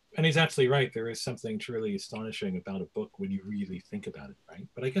 and he's absolutely right. There is something truly astonishing about a book when you really think about it, right?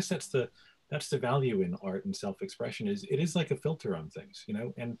 But I guess that's the value in art and self-expression. It is like a filter on things,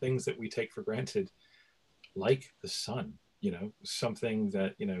 and things that we take for granted, like the sun. Something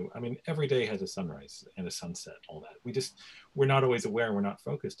that, every day has a sunrise and a sunset, all that. We're not always aware, we're not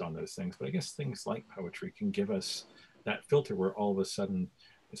focused on those things, but I guess things like poetry can give us that filter where all of a sudden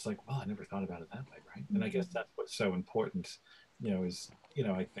it's like, well, I never thought about it that way, right? And I guess that's what's so important, is,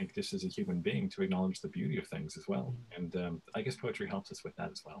 I think just as a human being to acknowledge the beauty of things as well. And I guess poetry helps us with that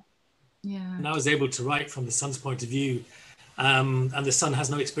as well. Yeah. And I was able to write from the sun's point of view, and the sun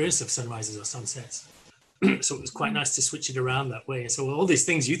has no experience of sunrises or sunsets. So it was quite nice to switch it around that way. And so all these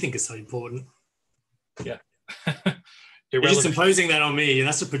things you think are so important. Yeah. You're just imposing that on me, and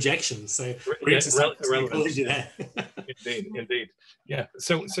that's a projection. So irrelevant. Indeed. Yeah.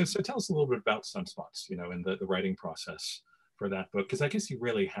 So tell us a little bit about Sunspots, and the writing process for that book? Because I guess you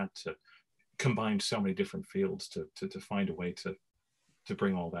really had to combine so many different fields to find a way to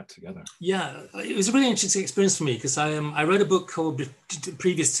bring all that together. Yeah, it was a really interesting experience for me, because I wrote a book called,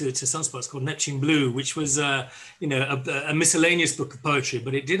 previous to Sunspots, called Neptune Blue, which was a miscellaneous book of poetry,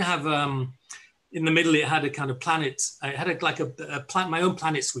 but it did have in the middle, it had a kind of planet. I had my own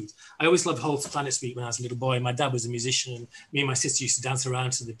planet suite. I always loved Holt's Planet Suite when I was a little boy. My dad was a musician, and me and my sister used to dance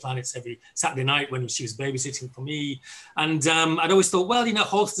around to the planets every Saturday night when she was babysitting for me. And I'd always thought, well,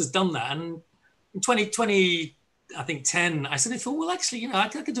 Holst has done that. And in 2020, I think 10, I suddenly thought, well, actually, I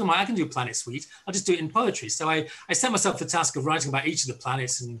can do a planet suite. I'll just do it in poetry. So I set myself the task of writing about each of the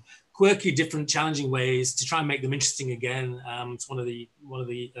planets in quirky, different, challenging ways to try and make them interesting again. It's one of the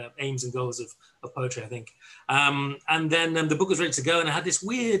aims and goals of poetry, I think. And then the book was ready to go, and I had this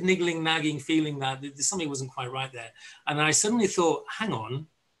weird niggling, nagging feeling that something wasn't quite right there. And I suddenly thought, hang on,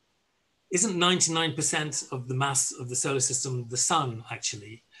 isn't 99% of the mass of the solar system the sun,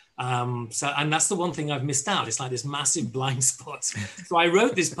 actually? And that's the one thing I've missed out. It's like this massive blind spot. So I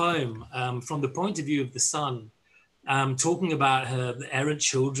wrote this poem from the point of view of the sun, talking about her errant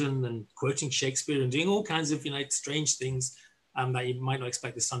children and quoting Shakespeare and doing all kinds of strange things that you might not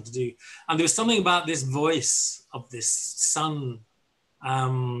expect the sun to do. And there was something about this voice of this sun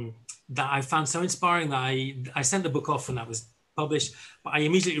that I found so inspiring that I sent the book off and that was published. But I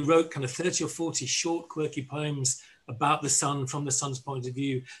immediately wrote kind of 30 or 40 short, quirky poems about the sun from the sun's point of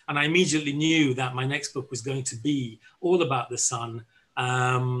view. And I immediately knew that my next book was going to be all about the sun.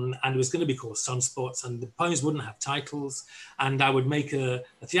 And it was going to be called Sunspots, and the poems wouldn't have titles, and I would make a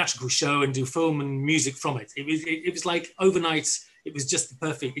theatrical show and do film and music from it. It was like overnight, it was just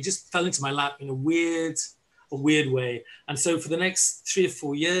perfect. It just fell into my lap in a weird way. And so for the next 3 or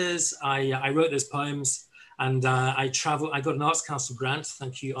 4 years, I wrote those poems, and I got an Arts Council grant,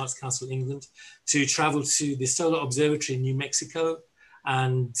 thank you Arts Council England, to travel to the Solar Observatory in New Mexico,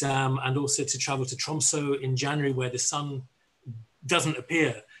 and also to travel to Tromsø in January, where the sun doesn't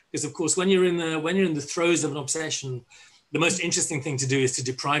appear, because of course when you're in the throes of an obsession, the most interesting thing to do is to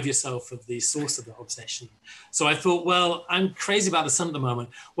deprive yourself of the source of the obsession. So I thought, well, I'm crazy about the sun at the moment.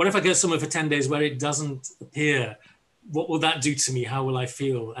 What if I go somewhere for 10 days where it doesn't appear? What will that do to me? How will I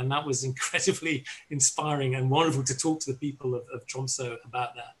feel? And that was incredibly inspiring and wonderful to talk to the people of Tromsø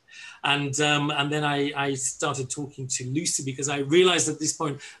about that. And then I started talking to Lucie, because I realized at this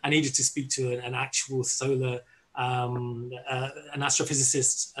point I needed to speak to an actual solar an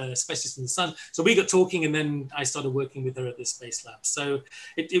astrophysicist, specialist in the sun. So we got talking, and then I started working with her at the Space Lab. So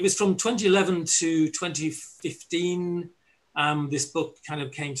it was from 2011 to 2015, this book kind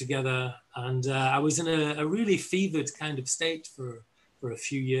of came together, and I was in a really fevered kind of state for a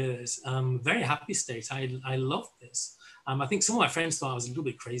few years. Very happy state. I loved this. I think some of my friends thought I was a little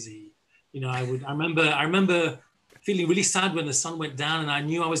bit crazy. I remember feeling really sad when the sun went down, and I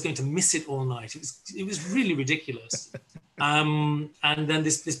knew I was going to miss it all night. It was really ridiculous. And then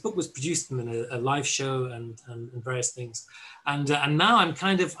this book was produced in a live show and various things. And now I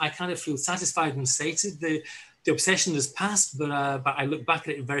kind of feel satisfied and sated. The obsession has passed, but I look back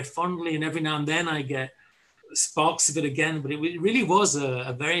at it very fondly, and every now and then I get sparks of it again. But it really was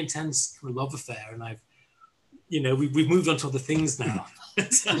a very intense love affair, and we've moved on to other things now.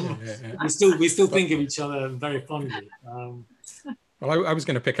 We still think of each other very fondly. Well, I was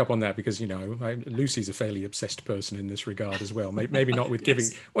going to pick up on that, because Lucie's a fairly obsessed person in this regard as well. Maybe not with giving.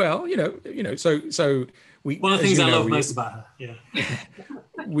 Yes. Well, so we. One of the things I love most about her. Yeah.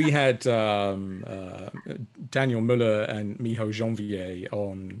 We had Daniel Muller and Miho Janvier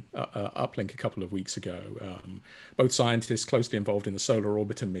on Uplink a couple of weeks ago. Both scientists closely involved in the Solar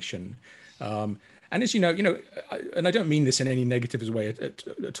Orbiter mission. And as you know, and I don't mean this in any negative way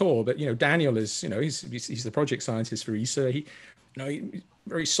at all, but Daniel is, he's the project scientist for ESA. He,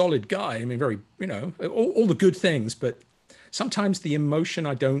 very solid guy. I mean, very, all the good things, but sometimes the emotion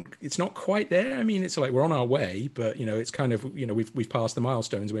it's not quite there. I mean, it's like we're on our way, but it's kind of, we've passed the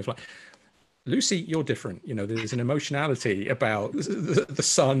milestones, and we're like, Lucie, you're different. There's an emotionality about the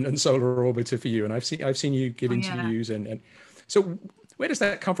sun and solar orbiter for you, and I've seen you give interviews, and so. Where does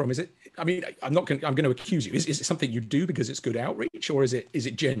that come from? Is it? I mean, I'm going to accuse you. Is it something you do because it's good outreach, or is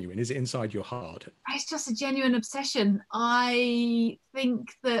it genuine? Is it inside your heart? It's just a genuine obsession. I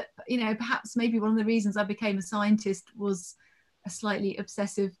think that perhaps maybe one of the reasons I became a scientist was a slightly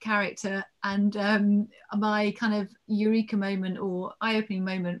obsessive character, and my kind of eureka moment or eye-opening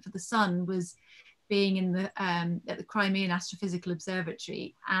moment for the sun was being in at the Crimean Astrophysical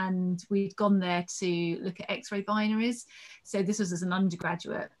Observatory, and we'd gone there to look at X-ray binaries. So this was as an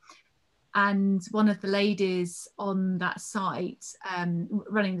undergraduate, and one of the ladies on that site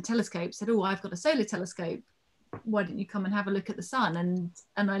running the telescope said, "Oh, I've got a solar telescope. why don't you come and have a look at the sun?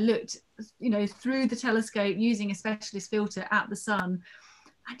 And I looked, through the telescope using a specialist filter at the sun.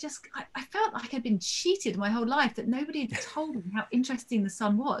 I felt like I'd been cheated my whole life, that nobody had told me how interesting the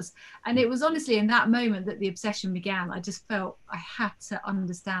sun was. And it was honestly in that moment that the obsession began. I just felt I had to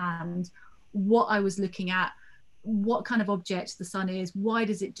understand what I was looking at, what kind of object the sun is, why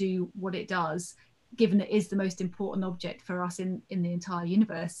does it do what it does, given it is the most important object for us in the entire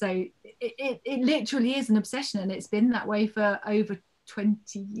universe. So it literally is an obsession, and it's been that way for over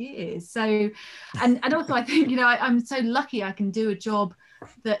 20 years. So, and also I think, I'm so lucky I can do a job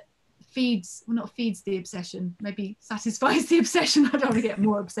that not feeds the obsession, maybe satisfies the obsession. I don't want to get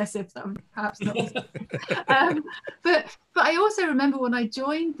more obsessive, that would perhaps not. But I also remember when I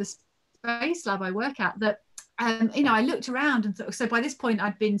joined the space lab I work at, that I looked around and thought, so by this point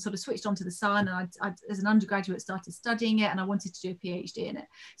I'd been sort of switched onto the sun, and I'd as an undergraduate started studying it, and I wanted to do a PhD in it.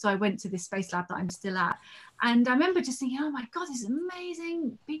 So I went to this space lab that I'm still at. And I remember just thinking, oh my God, this is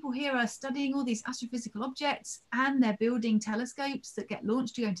amazing. People here are studying all these astrophysical objects, and they're building telescopes that get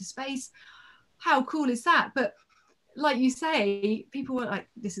launched to go into space. How cool is that? But like you say, people were like,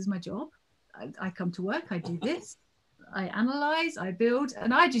 this is my job. I come to work, I do this. I analyze, I build,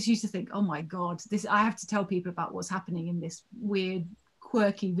 and I just used to think, oh my God, I have to tell people about what's happening in this weird,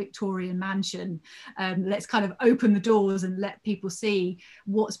 quirky Victorian mansion. Let's kind of open the doors and let people see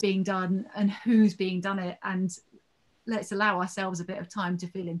what's being done and who's being done it, and let's allow ourselves a bit of time to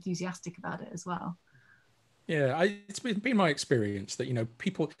feel enthusiastic about it as well. Yeah, it's been my experience that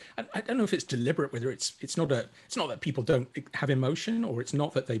people. I don't know if it's deliberate, whether it's not that people don't have emotion, or it's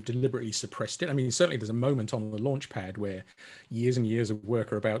not that they've deliberately suppressed it. I mean, certainly there's a moment on the launch pad where years and years of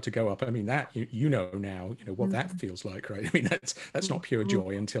work are about to go up. I mean, that now what that feels like, right? I mean, that's not pure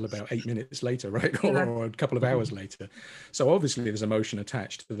joy until about 8 minutes later, right, or a couple of hours later. So obviously there's emotion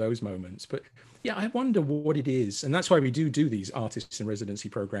attached to those moments, but. Yeah, I wonder what it is. And that's why we do these artists in residency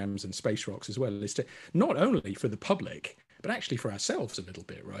programs and Space Rocks as well, is to not only for the public, but actually for ourselves a little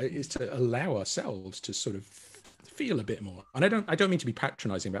bit, right? Is to allow ourselves to sort of feel a bit more. And I don't mean to be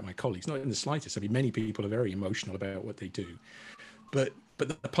patronizing about my colleagues, not in the slightest. I mean, many people are very emotional about what they do, but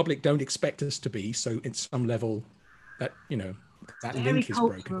the public don't expect us to be. So at some level that, that link is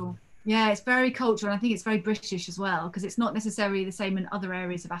broken. Yeah, it's very cultural, and I think it's very British as well, because it's not necessarily the same in other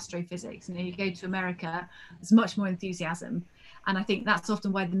areas of astrophysics. You go to America, there's much more enthusiasm, and I think that's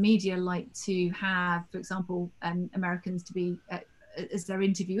often why the media like to have, for example, Americans to be as their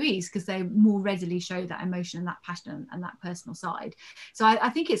interviewees, because they more readily show that emotion and that passion and that personal side. So I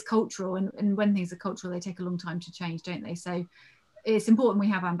think it's cultural, and when things are cultural, they take a long time to change, don't they? So it's important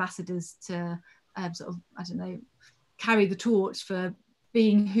we have ambassadors to sort of, I don't know, carry the torch for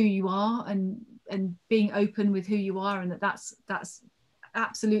being who you are and being open with who you are, and that's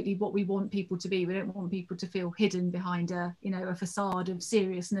absolutely what we want people to be. We don't want people to feel hidden behind a facade of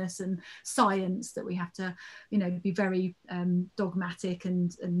seriousness and science, that we have to be very dogmatic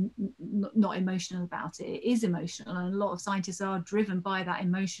and not emotional about it. It is emotional, and a lot of scientists are driven by that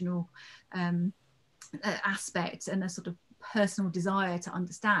emotional aspect and a sort of personal desire to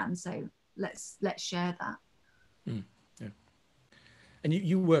understand. So let's share that. And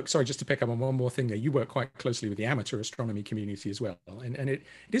you work, sorry, just to pick up on one more thing there, you work quite closely with the amateur astronomy community as well. And it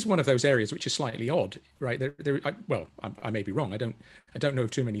is one of those areas which is slightly odd, right? I may be wrong. I don't know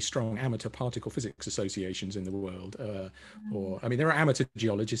of too many strong amateur particle physics associations in the world. There are amateur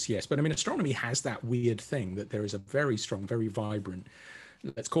geologists, yes, but I mean, astronomy has that weird thing that there is a very strong, very vibrant,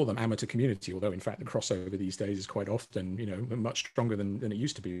 let's call them amateur community, although in fact the crossover these days is quite often, much stronger than it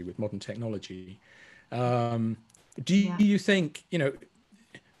used to be with modern technology. Do you think,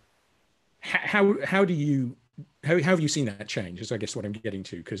 how have you seen that change, is I guess what I'm getting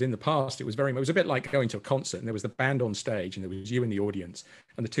to? Because in the past it was a bit like going to a concert and there was the band on stage and there was you in the audience,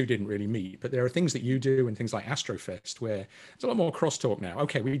 and the two didn't really meet. But there are things that you do and things like Astrofest where there's a lot more crosstalk now.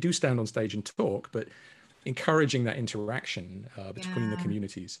 Okay, we do stand on stage and talk, but encouraging that interaction between the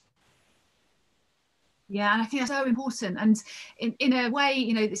communities. Yeah, and I think that's so important. And in a way,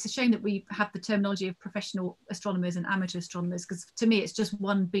 it's a shame that we have the terminology of professional astronomers and amateur astronomers, because to me, it's just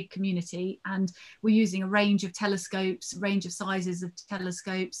one big community, and we're using a range of telescopes, range of sizes of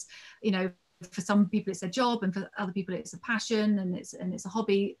telescopes. For some people it's their job, and for other people it's a passion and it's a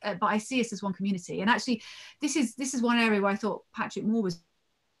hobby. But I see us as one community. And actually, this is one area where I thought Patrick Moore was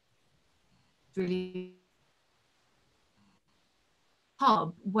really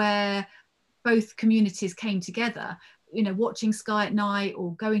hub, where both communities came together, watching Sky at night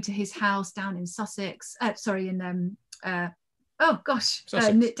or going to his house down in Sussex, down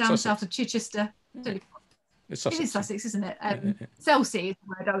south of Chichester. It's Sussex. It is Sussex, isn't it? Chelsea is the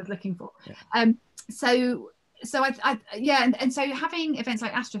word I was looking for. So so yeah, and so having events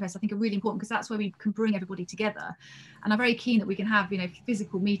like Astrofest I think are really important, because that's where we can bring everybody together, and I'm very keen that we can have, you know,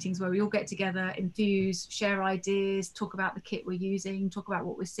 physical meetings where we all get together, enthuse, share ideas, talk about the kit we're using, talk about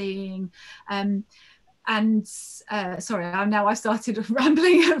what we're seeing. And sorry, I've started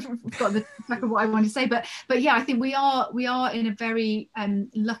rambling. I've got the track of what I wanted to say, but yeah, I think we are in a very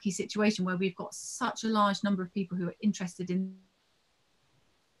lucky situation where we've got such a large number of people who are interested in,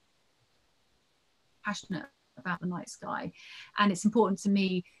 passionate about the night sky, and it's important to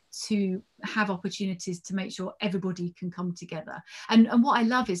me to have opportunities to make sure everybody can come together. And what I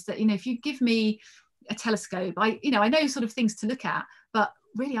love is that, you know, if you give me a telescope, I know sort of things to look at, but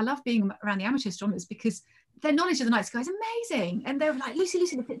really I love being around the amateur astronomers because their knowledge of the night sky is amazing, and they're like, Lucy,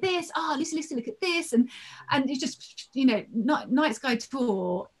 look at this, Lucy, look at this, and you just, you know, night sky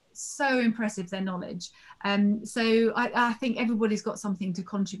tour, so impressive, their knowledge. So I think everybody's got something to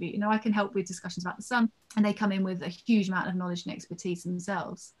contribute. You know, I can help with discussions about the sun, and they come in with a huge amount of knowledge and expertise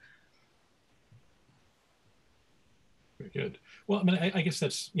themselves. Very good. Well, I mean, I guess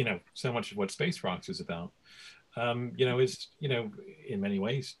that's, you know, so much of what Space Rocks is about. You know, is, you know, in many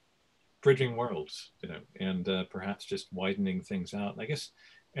ways bridging worlds, you know, and perhaps just widening things out. And I guess,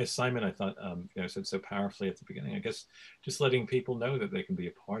 as Simon, I thought, you know, said so powerfully at the beginning, I guess just letting people know that they can be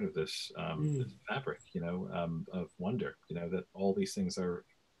a part of this, this fabric, you know, of wonder, you know, that all these things are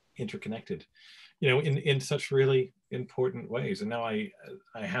interconnected, you know, in such really important ways. And now I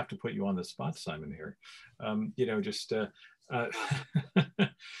have to put you on the spot, Simon, here, you know, just a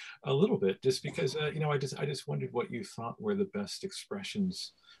little bit, just because, you know, I just wondered what you thought were the best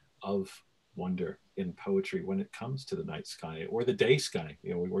expressions of wonder in poetry when it comes to the night sky or the day sky.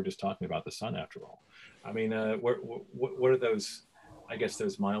 You know, we were just talking about the sun after all. I mean, what are those, I guess,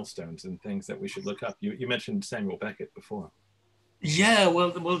 those milestones and things that we should look up? You mentioned Samuel Beckett before. Yeah, well,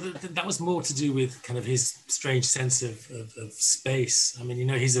 that was more to do with kind of his strange sense of space. I mean, you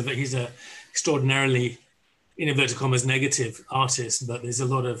know, he's a extraordinarily, in inverted commas, negative artist, but there's a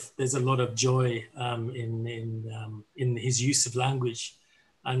lot of joy in his use of language,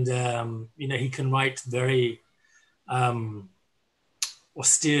 and you know, he can write very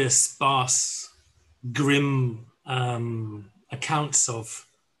austere, sparse, grim accounts of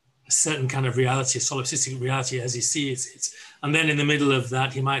a certain kind of reality, a solipsistic reality as he sees it. And then in the middle of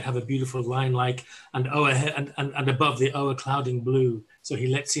that, he might have a beautiful line like, and above the clouding blue. So he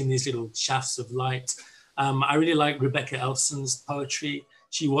lets in these little shafts of light. I really like Rebecca Elson's poetry.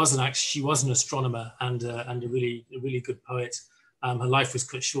 She was an astronomer and a really good poet. Her life was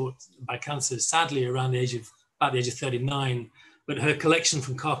cut short by cancer, sadly, around about the age of 39. But her collection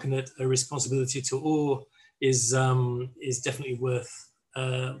From Carcanet, A Responsibility to All, is definitely worth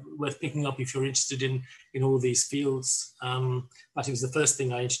picking up if you're interested in all these fields. But it was the first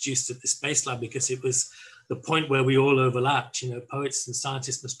thing I introduced at the Space Lab because it was the point where we all overlapped. You know, poets and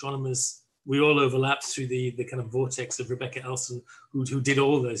scientists and astronomers, we all overlapped through the kind of vortex of Rebecca Elson, who did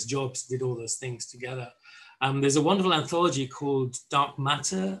all those jobs, did all those things together. There's a wonderful anthology called Dark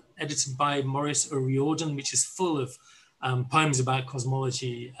Matter, edited by Maurice O'Riordan, which is full of poems about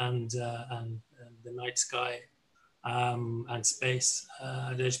cosmology and the night sky and space.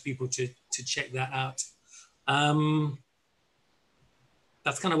 I'd urge people to check that out.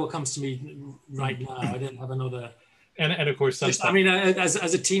 That's kind of what comes to me right now. I don't have another. And of course, I mean, as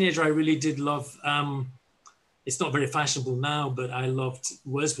a teenager, I really did love. It's not very fashionable now, but I loved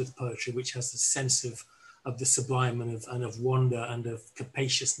Wordsworth poetry, which has the sense of the sublime and of wonder and of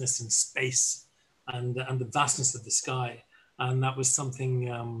capaciousness and space and the vastness of the sky. And that was something.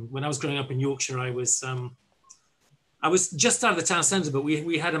 When I was growing up in Yorkshire, I was just out of the town centre, but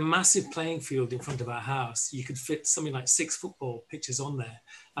we had a massive playing field in front of our house. You could fit something like 6 football pitches on there,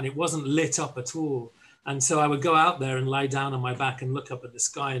 and it wasn't lit up at all. And so I would go out there and lie down on my back and look up at the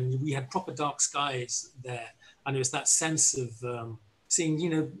sky, and we had proper dark skies there. And it was that sense of seeing,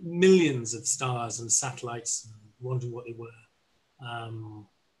 you know, millions of stars and satellites, and wondering what they were.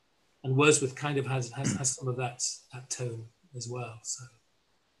 And Wordsworth kind of has some of that tone as well. So.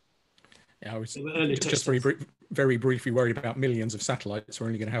 Yeah, I was just very briefly worried about millions of satellites. We're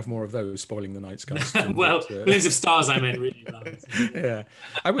only going to have more of those spoiling the night sky. Well, millions of stars, I meant, really. Yeah,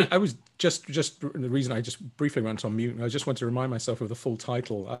 I was just the reason I just briefly went on mute. I just want to remind myself of the full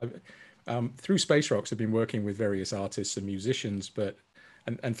title. Through Space Rocks, I've been working with various artists and musicians,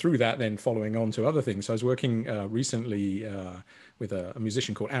 and through that, then following on to other things. So I was working recently with a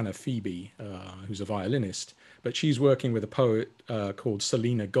musician called Anna Phoebe, who's a violinist, but she's working with a poet called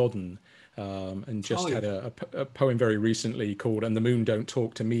Selena Godden. And just had a poem very recently called "And the Moon Don't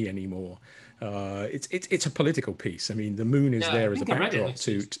Talk to Me Anymore." It's a political piece. I mean, the moon is there as a backdrop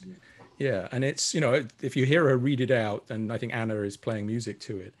to Yeah, and it's, you know, if you hear her read it out, and I think Anna is playing music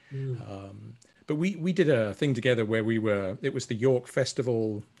to it. But we did a thing together where it was the York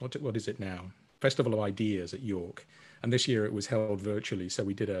Festival, what is it now? Festival of Ideas at York. And this year it was held virtually. So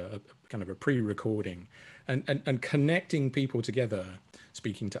we did a kind of a pre-recording and connecting people together,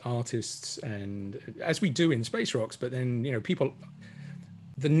 speaking to artists, and as we do in Space Rocks, but then, you know,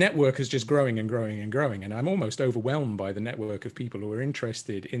 the network is just growing and growing and growing. And I'm almost overwhelmed by the network of people who are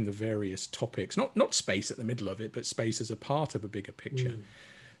interested in the various topics, not space at the middle of it, but space as a part of a bigger picture.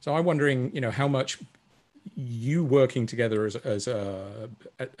 So I'm wondering, you know, how much you working together at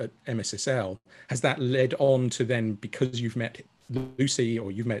MSSL, has that led on to then, because you've met Lucie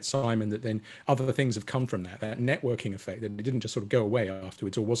or you've met Simon, that then other things have come from that networking effect, that it didn't just sort of go away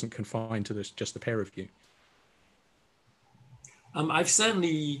afterwards or wasn't confined to just the pair of you? I've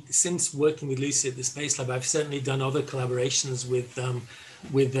certainly, since working with Lucie at the Space Lab, I've certainly done other collaborations with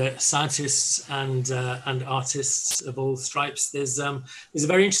scientists and artists of all stripes. There's a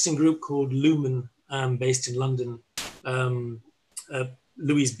very interesting group called Lumen, based in London.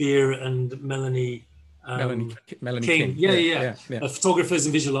 Louise Beer and Melanie King. Yeah. Photographers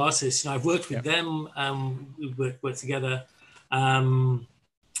and visual artists. You know, I've worked with them. We've worked together.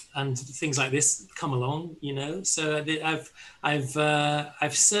 And things like this come along, you know. So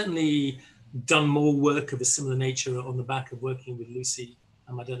I've certainly done more work of a similar nature on the back of working with Lucie.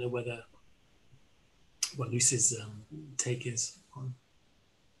 I don't know what Lucie's take is on.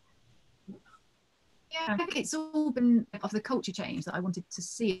 Yeah, I think it's all been of the culture change that I wanted to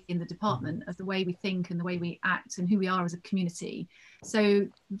see in the department, of the way we think and the way we act and who we are as a community. So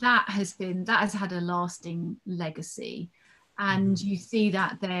that has had a lasting legacy. And you see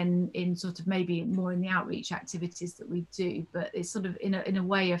that then in sort of maybe more in the outreach activities that we do, but it's sort of in a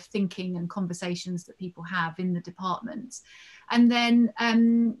way of thinking and conversations that people have in the department. And then,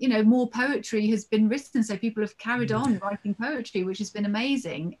 you know, more poetry has been written. So people have carried on writing poetry, which has been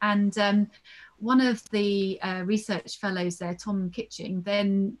amazing. And one of the research fellows there, Tom Kitching,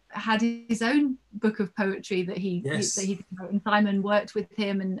 then had his own book of poetry that he wrote, and Simon worked with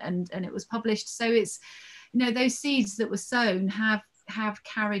him and it was published. So it's, you know, those seeds that were sown have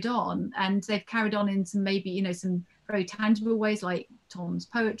carried on, and they've carried on into maybe, you know, some very tangible ways like Tom's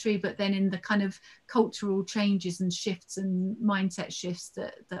poetry, but then in the kind of cultural changes and shifts and mindset shifts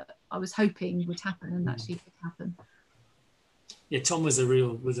that I was hoping would happen and actually did happen. Yeah, Tom was a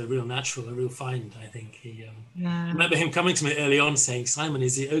real natural, a real find, I think. I remember him coming to me early on saying, "Simon,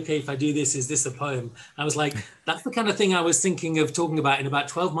 is it okay if I do this? Is this a poem?" I was like, that's the kind of thing I was thinking of talking about in about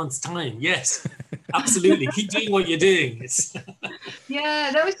 12 months' time. Yes, absolutely. Keep doing what you're doing.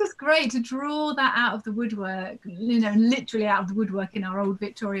 Yeah, that was just great to draw that out of the woodwork, you know, literally out of the woodwork in our old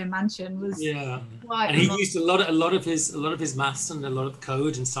Victorian mansion was quite. And he used a lot of his maths and a lot of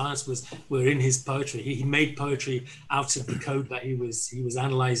code and science were in his poetry. He made poetry out of the code that he was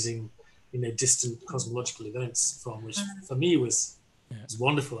analyzing, you know, distant cosmological events from, which for me was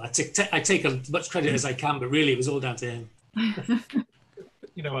wonderful. I take as much credit as I can, but really it was all down to him.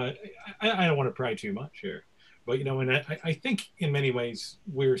 You know, I don't want to pry too much here, but, you know, and I think in many ways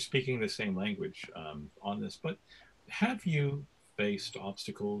we're speaking the same language on this, but have you faced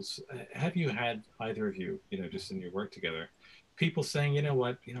obstacles? Have you had, either of you, you know, just in your work together, people saying, you know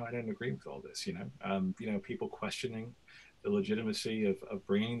what, you know, I don't agree with all this, you know, people questioning the legitimacy of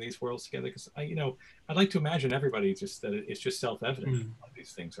bringing these worlds together? Because I'd like to imagine everybody just that it's just self-evident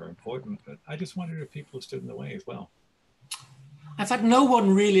these things are important, but I just wondered if people have stood in the way as well. I've had no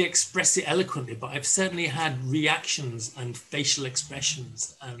one really express it eloquently, but I've certainly had reactions and facial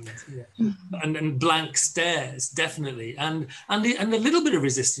expressions and blank stares, definitely, and a little bit of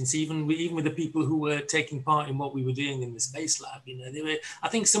resistance, even with the people who were taking part in what we were doing in the Space Lab. You know, I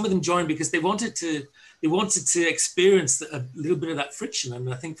think some of them joined because they wanted to experience a little bit of that friction,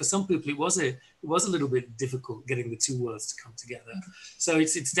 and I think for some people it was a little bit difficult getting the two worlds to come together. So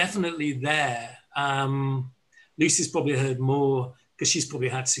it's definitely there. Lucie's probably heard more because she's probably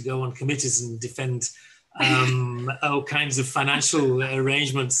had to go on committees and defend all kinds of financial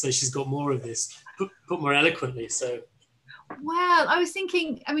arrangements. So she's got more of this, put more eloquently. So, well, I was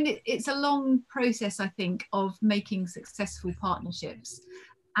thinking, I mean, it's a long process, I think, of making successful partnerships.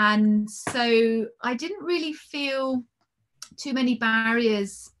 And so I didn't really feel too many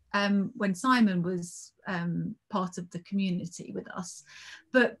barriers when Simon was part of the community with us.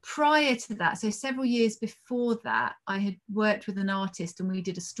 But prior to that, so several years before that, I had worked with an artist and we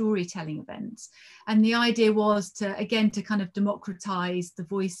did a storytelling event. And the idea was to kind of democratize the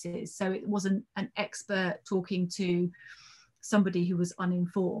voices. So it wasn't an expert talking to somebody who was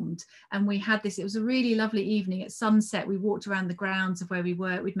uninformed. And we had this, it was a really lovely evening. At sunset, we walked around the grounds of where we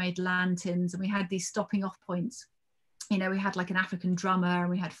were. We'd made lanterns, and we had these stopping off points. You know, we had like an African drummer, and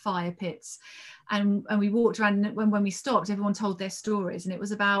we had fire pits, and we walked around, and when we stopped, everyone told their stories, and it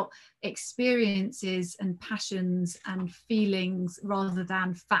was about experiences and passions and feelings rather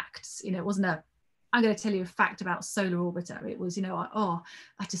than facts. You know, it wasn't a, I'm going to tell you a fact about Solar Orbiter. It was, you know, oh,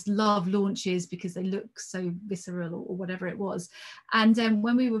 I just love launches because they look so visceral, or whatever it was. And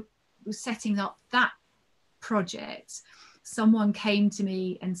when we were setting up that project, someone came to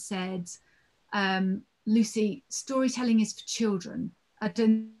me and said, Lucie, storytelling is for children. I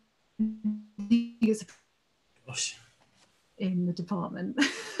don't think it's in the department.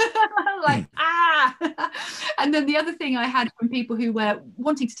 Like, and then the other thing I had from people who were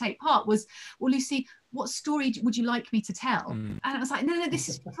wanting to take part was, well, Lucie, what story would you like me to tell? And I was like, no, this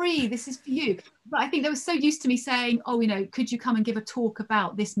is free, this is for you. But I think they were so used to me saying, oh, you know, could you come and give a talk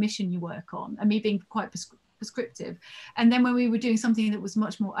about this mission you work on, and me being quite prescriptive. And then when we were doing something that was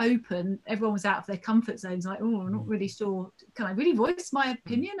much more open, everyone was out of their comfort zones, like, oh, I'm not really sure, can I really voice my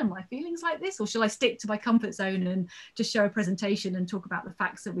opinion and my feelings like this, or shall I stick to my comfort zone and just show a presentation and talk about the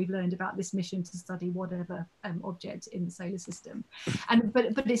facts that we've learned about this mission to study whatever object in the solar system? And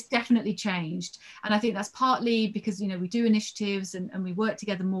but it's definitely changed, and I think that's partly because, you know, we do initiatives and we work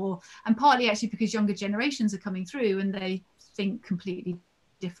together more, and partly actually because younger generations are coming through and they think completely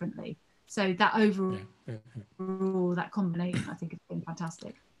differently. So that overall, that combination, I think, has been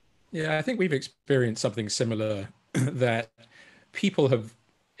fantastic. Yeah, I think we've experienced something similar that people have,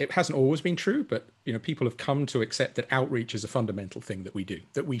 it hasn't always been true, but, you know, people have come to accept that outreach is a fundamental thing that we do,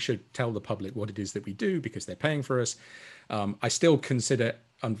 that we should tell the public what it is that we do because they're paying for us. I still consider,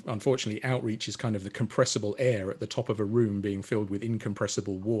 unfortunately, outreach is kind of the compressible air at the top of a room being filled with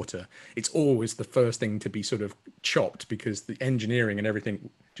incompressible water. It's always the first thing to be sort of chopped because the engineering and everything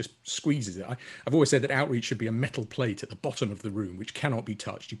just squeezes it. I've always said that outreach should be a metal plate at the bottom of the room, which cannot be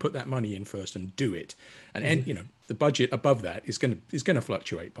touched. You put that money in first and do it. And, you know, the budget above that is going to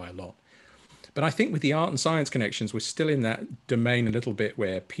fluctuate by a lot. But I think with the art and science connections, we're still in that domain a little bit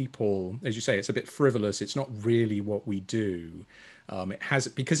where people, as you say, it's a bit frivolous. It's not really what we do. It has,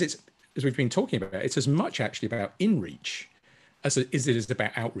 because it's, as we've been talking about, it's as much actually about in-reach as it is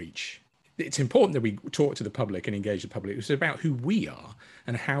about outreach. It's important that we talk to the public and engage the public. It's about who we are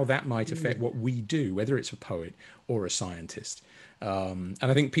and how that might affect what we do, whether it's a poet or a scientist. And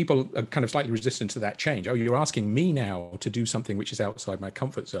I think people are kind of slightly resistant to that change. Oh, you're asking me now to do something which is outside my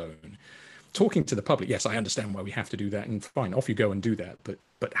comfort zone. Talking to the public, yes, I understand why we have to do that, and fine, off you go and do that. But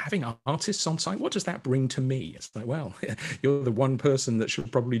having artists on site, what does that bring to me? It's like, well, you're the one person that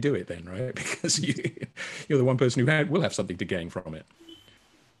should probably do it then, right? Because you're the one person who will have something to gain from it.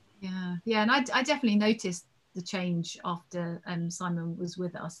 Yeah, and I definitely noticed the change after Simon was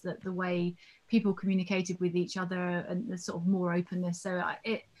with us, that the way people communicated with each other and the sort of more openness. So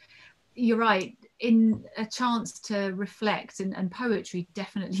you're right, in a chance to reflect, and poetry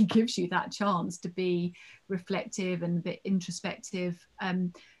definitely gives you that chance to be reflective and a bit introspective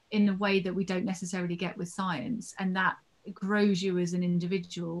in a way that we don't necessarily get with science, and that grows you as an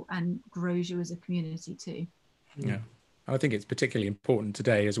individual and grows you as a community too. Yeah, I think it's particularly important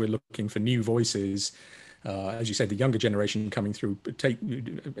today as we're looking for new voices. As you said, the younger generation coming through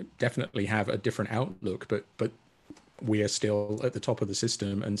definitely have a different outlook, but we are still at the top of the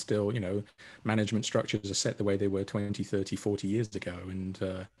system, and still, you know, management structures are set the way they were 20, 30, 40 years ago.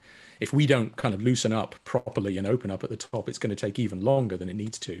 And if we don't kind of loosen up properly and open up at the top, it's going to take even longer than it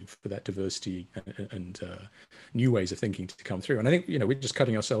needs to for that diversity and new ways of thinking to come through. And I think, you know, we're just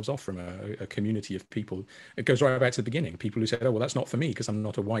cutting ourselves off from a community of people. It goes right back to the beginning. People who said, oh, well, that's not for me because I'm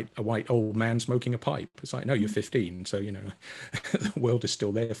not a white old man smoking a pipe. It's like, no, you're 15. So, you know, the world is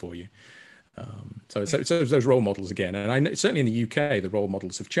still there for you. So those role models again, and certainly in the UK, the role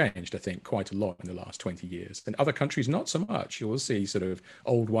models have changed, I think, quite a lot in the last 20 years. In other countries, not so much. You'll see sort of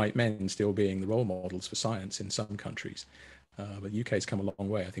old white men still being the role models for science in some countries. But the UK's come a long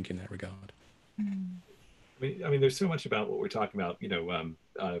way, I think, in that regard. I mean, there's so much about what we're talking about, you know,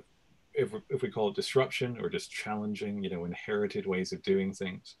 if we call it disruption or just challenging, you know, inherited ways of doing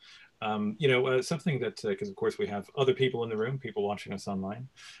things. You know, something that, because of course we have other people in the room, people watching us online.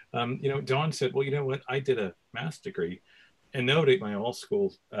 You know, Dawn said, well, you know what, I did a math degree, and nobody at my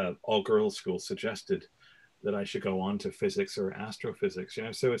all girls school suggested that I should go on to physics or astrophysics. You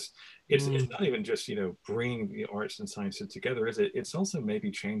know, so it's not even just, you know, bringing the arts and sciences together, is it? It's also maybe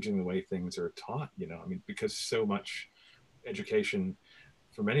changing the way things are taught. You know, I mean, because so much education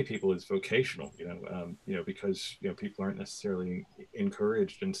for many people is vocational, you know, because, you know, people aren't necessarily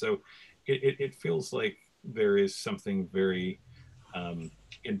encouraged. And so it feels like there is something very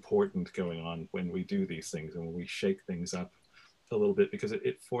important going on when we do these things and when we shake things up a little bit, because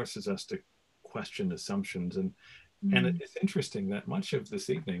it forces us to question assumptions. And it's interesting that much of this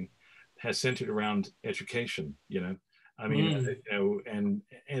evening has centered around education, I mean,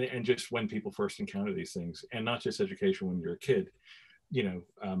 and just when people first encounter these things, and not just education when you're a kid,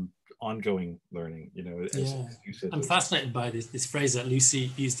 ongoing learning, as you said. I'm fascinated by this phrase that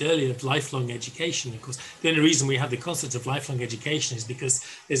Lucy used earlier of lifelong education. Of course, the only reason we have the concept of lifelong education is because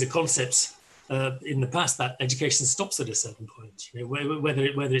there's a concept in the past that education stops at a certain point,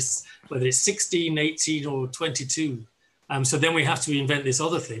 whether it's 16, 18 or 22. So then we have to invent this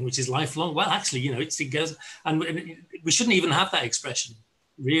other thing, which is lifelong. Well, actually, it goes, and we shouldn't even have that expression,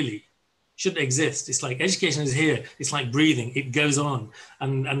 really. Shouldn't exist. It's like education is here. It's like breathing. It goes on.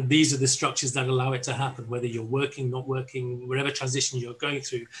 And these are the structures that allow it to happen, whether you're working, not working, whatever transition you're going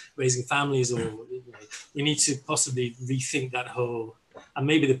through, raising families, or we need to possibly rethink that whole, and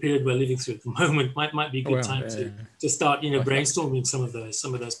maybe the period we're living through at the moment might be a good time to start, brainstorming some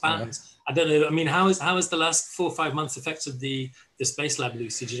of those patterns. I don't know. I mean, how has the last 4 or 5 months affected the Space Lab,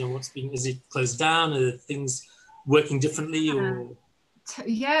 Lucy? Do you know is it closed down? Are things working differently, or?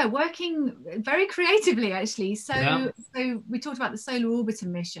 Yeah, working very creatively, actually. So we talked about the Solar Orbiter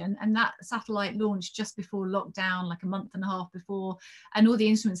mission, and that satellite launched just before lockdown, like a month and a half before, and all the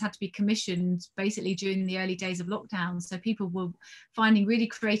instruments had to be commissioned basically during the early days of lockdown. So people were finding really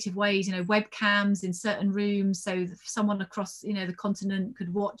creative ways, webcams in certain rooms, so someone across the continent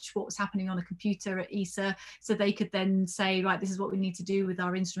could watch what was happening on a computer at ESA, so they could then say, right, this is what we need to do with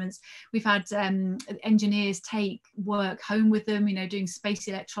our instruments. We've had engineers take work home with them, doing space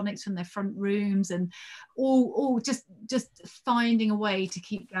electronics from their front rooms, and all just finding a way to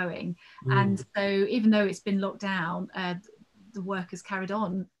keep going. And so even though it's been locked down, the work has carried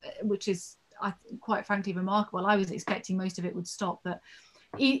on, which is quite frankly remarkable. I was expecting most of it would stop, but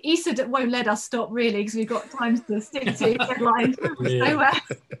ESA won't let us stop, really, because we've got times to stick to, deadlines.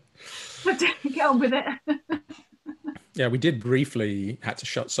 So get on with it. Yeah, we did briefly had to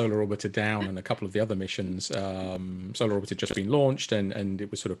shut Solar Orbiter down, and a couple of the other missions. Solar Orbiter had just been launched, and it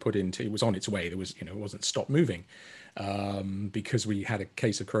was sort of it was on its way. There was, it wasn't stopped moving because we had a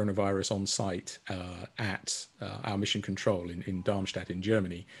case of coronavirus on site at our mission control in Darmstadt in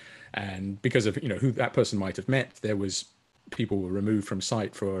Germany. And because of, who that person might have met, there was people were removed from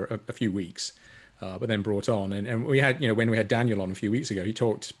site for a few weeks, but then brought on. And we had, when we had Daniel on a few weeks ago, he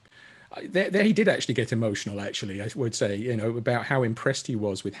talked, there he did actually get emotional, actually, I would say, about how impressed he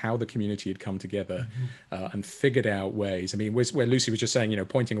was with how the community had come together and figured out ways. I mean, where Lucy was just saying,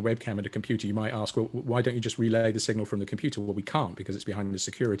 pointing a webcam at a computer, you might ask, well, why don't you just relay the signal from the computer? Well, we can't, because it's behind the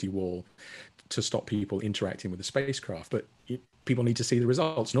security wall to stop people interacting with the spacecraft. But people need to see the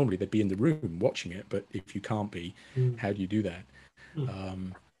results. Normally they'd be in the room watching it, but if you can't be, how do you do that?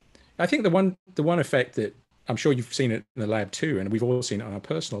 I think the one effect that I'm sure you've seen it in the lab too, and we've all seen it in our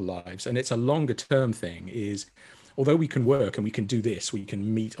personal lives, and it's a longer term thing, is although we can work and we can do this, we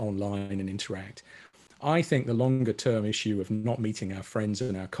can meet online and interact. I think the longer term issue of not meeting our friends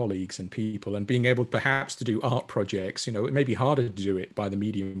and our colleagues and people, and being able perhaps to do art projects, it may be harder to do it by the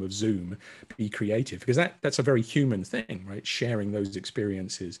medium of Zoom, be creative, because that's a very human thing, right? Sharing those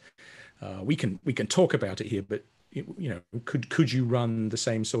experiences. We can talk about it here, but could you run the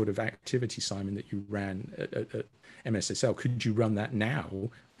same sort of activity, Simon, that you ran at MSSL? Could you run that now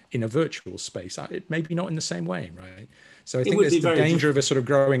in a virtual space? Maybe not in the same way, right? So I think there's the danger of us sort of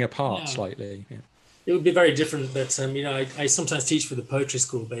growing apart slightly. Yeah. It would be very different, but I sometimes teach for the poetry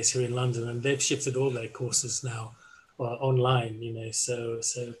school base here in London, and they've shifted all their courses now online. So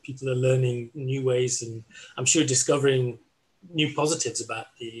people are learning new ways, and I'm sure discovering new positives about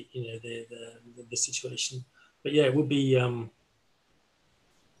the situation. But yeah, it would be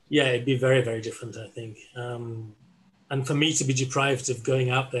it'd be very, very different, I think. And for me to be deprived of going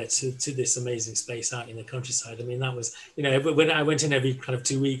out there to this amazing space out in the countryside, I mean, that was, when I went in every kind of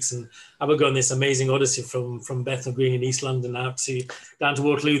 2 weeks, and I would go on this amazing odyssey from Bethnal Green in East London down to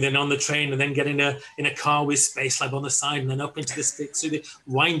Waterloo, then on the train, and then get in a car with Space Lab on the side, and then up into the sticks through the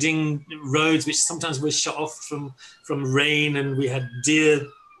winding roads, which sometimes were shut off from rain, and we had deer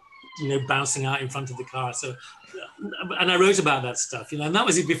bouncing out in front of the car. So, and I wrote about that stuff, and that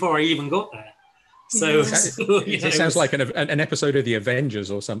was before I even got there. So, it sounds like an episode of the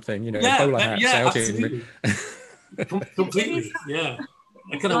Avengers or something, bowler hats out absolutely. Completely, yeah.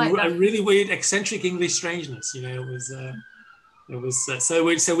 A kind of a really weird, eccentric English strangeness, it was so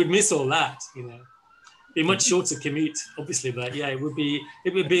we'd miss all that, Be a much shorter commute, obviously, but yeah, it would be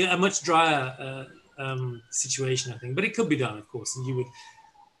a much drier situation, I think. But it could be done, of course, and you would.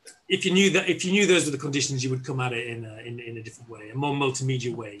 if you knew those were the conditions, you would come at it in a different way, a more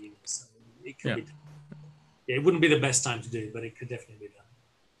multimedia way. You know, so it could be done. Yeah, it wouldn't be the best time to do it, but it could definitely be done.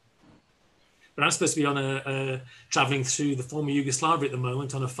 But I'm supposed to be on traveling through the former Yugoslavia at the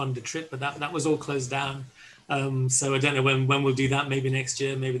moment on a funded trip, but that was all closed down. So I don't know when we'll do that. Maybe next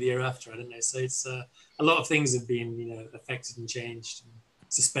year, maybe the year after. I don't know. So it's a lot of things have been affected and changed, and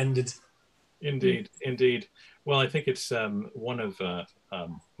suspended. Indeed. Well, I think it's one of the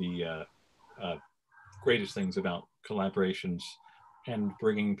greatest things about collaborations and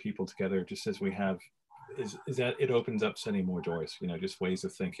bringing people together, just as we have, is that it opens up so many more doors. Just ways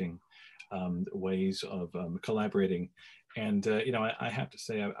of thinking, ways of collaborating. And I have to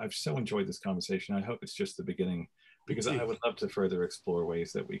say, I've so enjoyed this conversation. I hope it's just the beginning, because I would love to further explore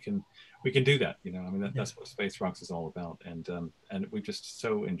ways that we can do that. That's what Space Rocks is all about. And we've just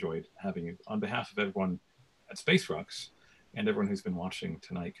so enjoyed having you. On behalf of everyone at Space Rocks and everyone who's been watching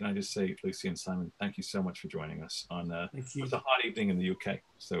tonight, can I just say, Lucie and Simon, thank you so much for joining us on it's a hot evening in the UK.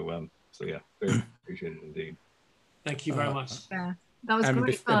 So yeah, very appreciated indeed. Thank you very much. Yeah. That was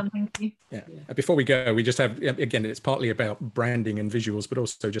great fun. Thank you. Yeah. Before we go, we just have, again, it's partly about branding and visuals, but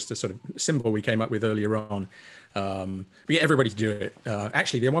also just a sort of symbol we came up with earlier on. We get everybody to do it.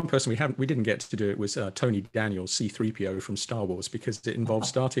 Actually, the one person we didn't get to do it was Tony Daniels, C-3PO from Star Wars, because it involves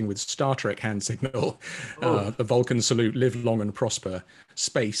starting with Star Trek hand signal, the Vulcan salute, live long and prosper,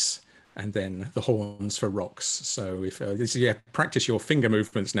 space, and then the horns for rocks. So if practice your finger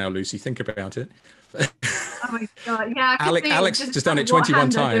movements now, Lucie. Think about it. Oh my God! Yeah, Alex has done it 21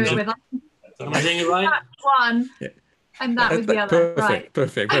 times. Am I doing it right? One, and that was the other.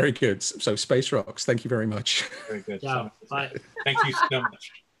 Perfect. Very good. So Space Rocks. Thank you very much. Very good. Yeah. Bye. Thank you so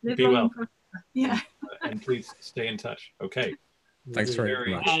much. Be well. Yeah. And please stay in touch. Okay. Thanks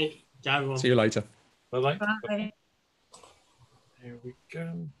very much. Bye. Bye, everyone. See you later. Bye-bye. Bye. There we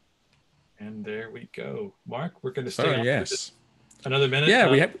go. And there we go. Mark, we're going to stay on yes. Another minute.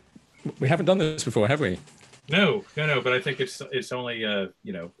 Yeah, we haven't done this before, have we? No. But I think it's only I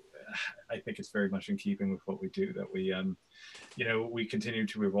think it's very much in keeping with what we do, that we we continue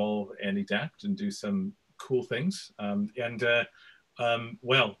to evolve and adapt and do some cool things.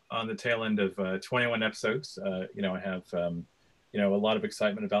 Well, on the tail end of 21 episodes, I have a lot of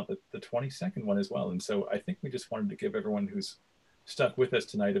excitement about the 22nd one as well. And so I think we just wanted to give everyone who's stuck with us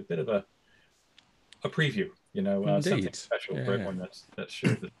tonight a bit of a preview, something special for everyone that's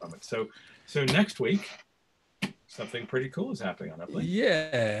shared this moment. So next week, something pretty cool is happening on Uplink.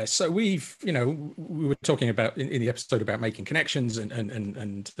 Yeah. So we were talking about in the episode about making connections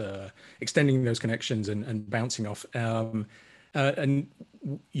and extending those connections and bouncing off. And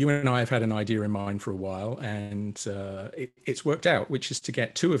you and I have had an idea in mind for a while, and it's worked out, which is to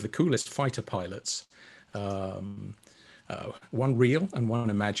get two of the coolest fighter pilots, one real and one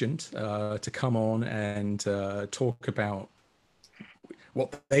imagined, to come on and talk about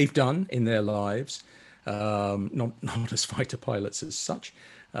what they've done in their lives, not as fighter pilots as such.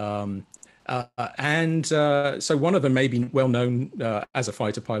 So one of them may be well known as a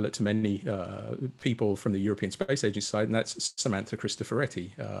fighter pilot to many people from the European Space Agency side, and that's Samantha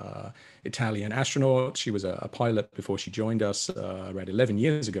Cristoforetti, Italian astronaut. She was a pilot before she joined us around 11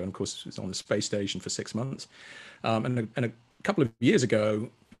 years ago, and of course was on the space station for 6 months. And a couple of years ago,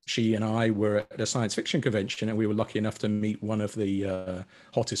 she and I were at a science fiction convention, and we were lucky enough to meet one of the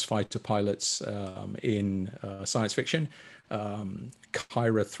hottest fighter pilots in science fiction,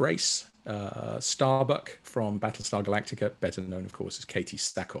 Kyra Thrace Starbuck from Battlestar Galactica, better known, of course, as Katie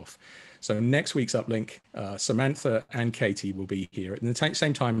Stackhoff. So next week's Uplink, Samantha and Katie will be here at the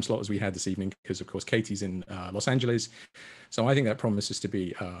same time slot as we had this evening, because, of course, Katie's in Los Angeles. So I think that promises to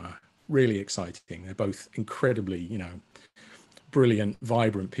be really exciting. They're both incredibly, brilliant,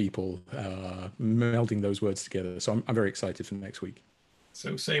 vibrant people, melding those words together. So I'm very excited for next week.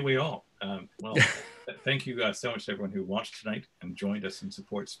 So say we all. Well, thank you so much to everyone who watched tonight and joined us and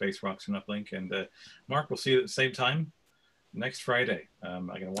support Space Rocks and Uplink. And Mark, we'll see you at the same time next Friday. I'm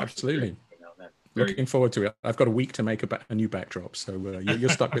going to watch. Absolutely. Looking forward to it. I've got a week to make a new backdrop, so you're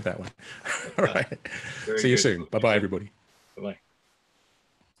stuck with that one. All right. See you soon. Bye-bye, everybody. Bye-bye.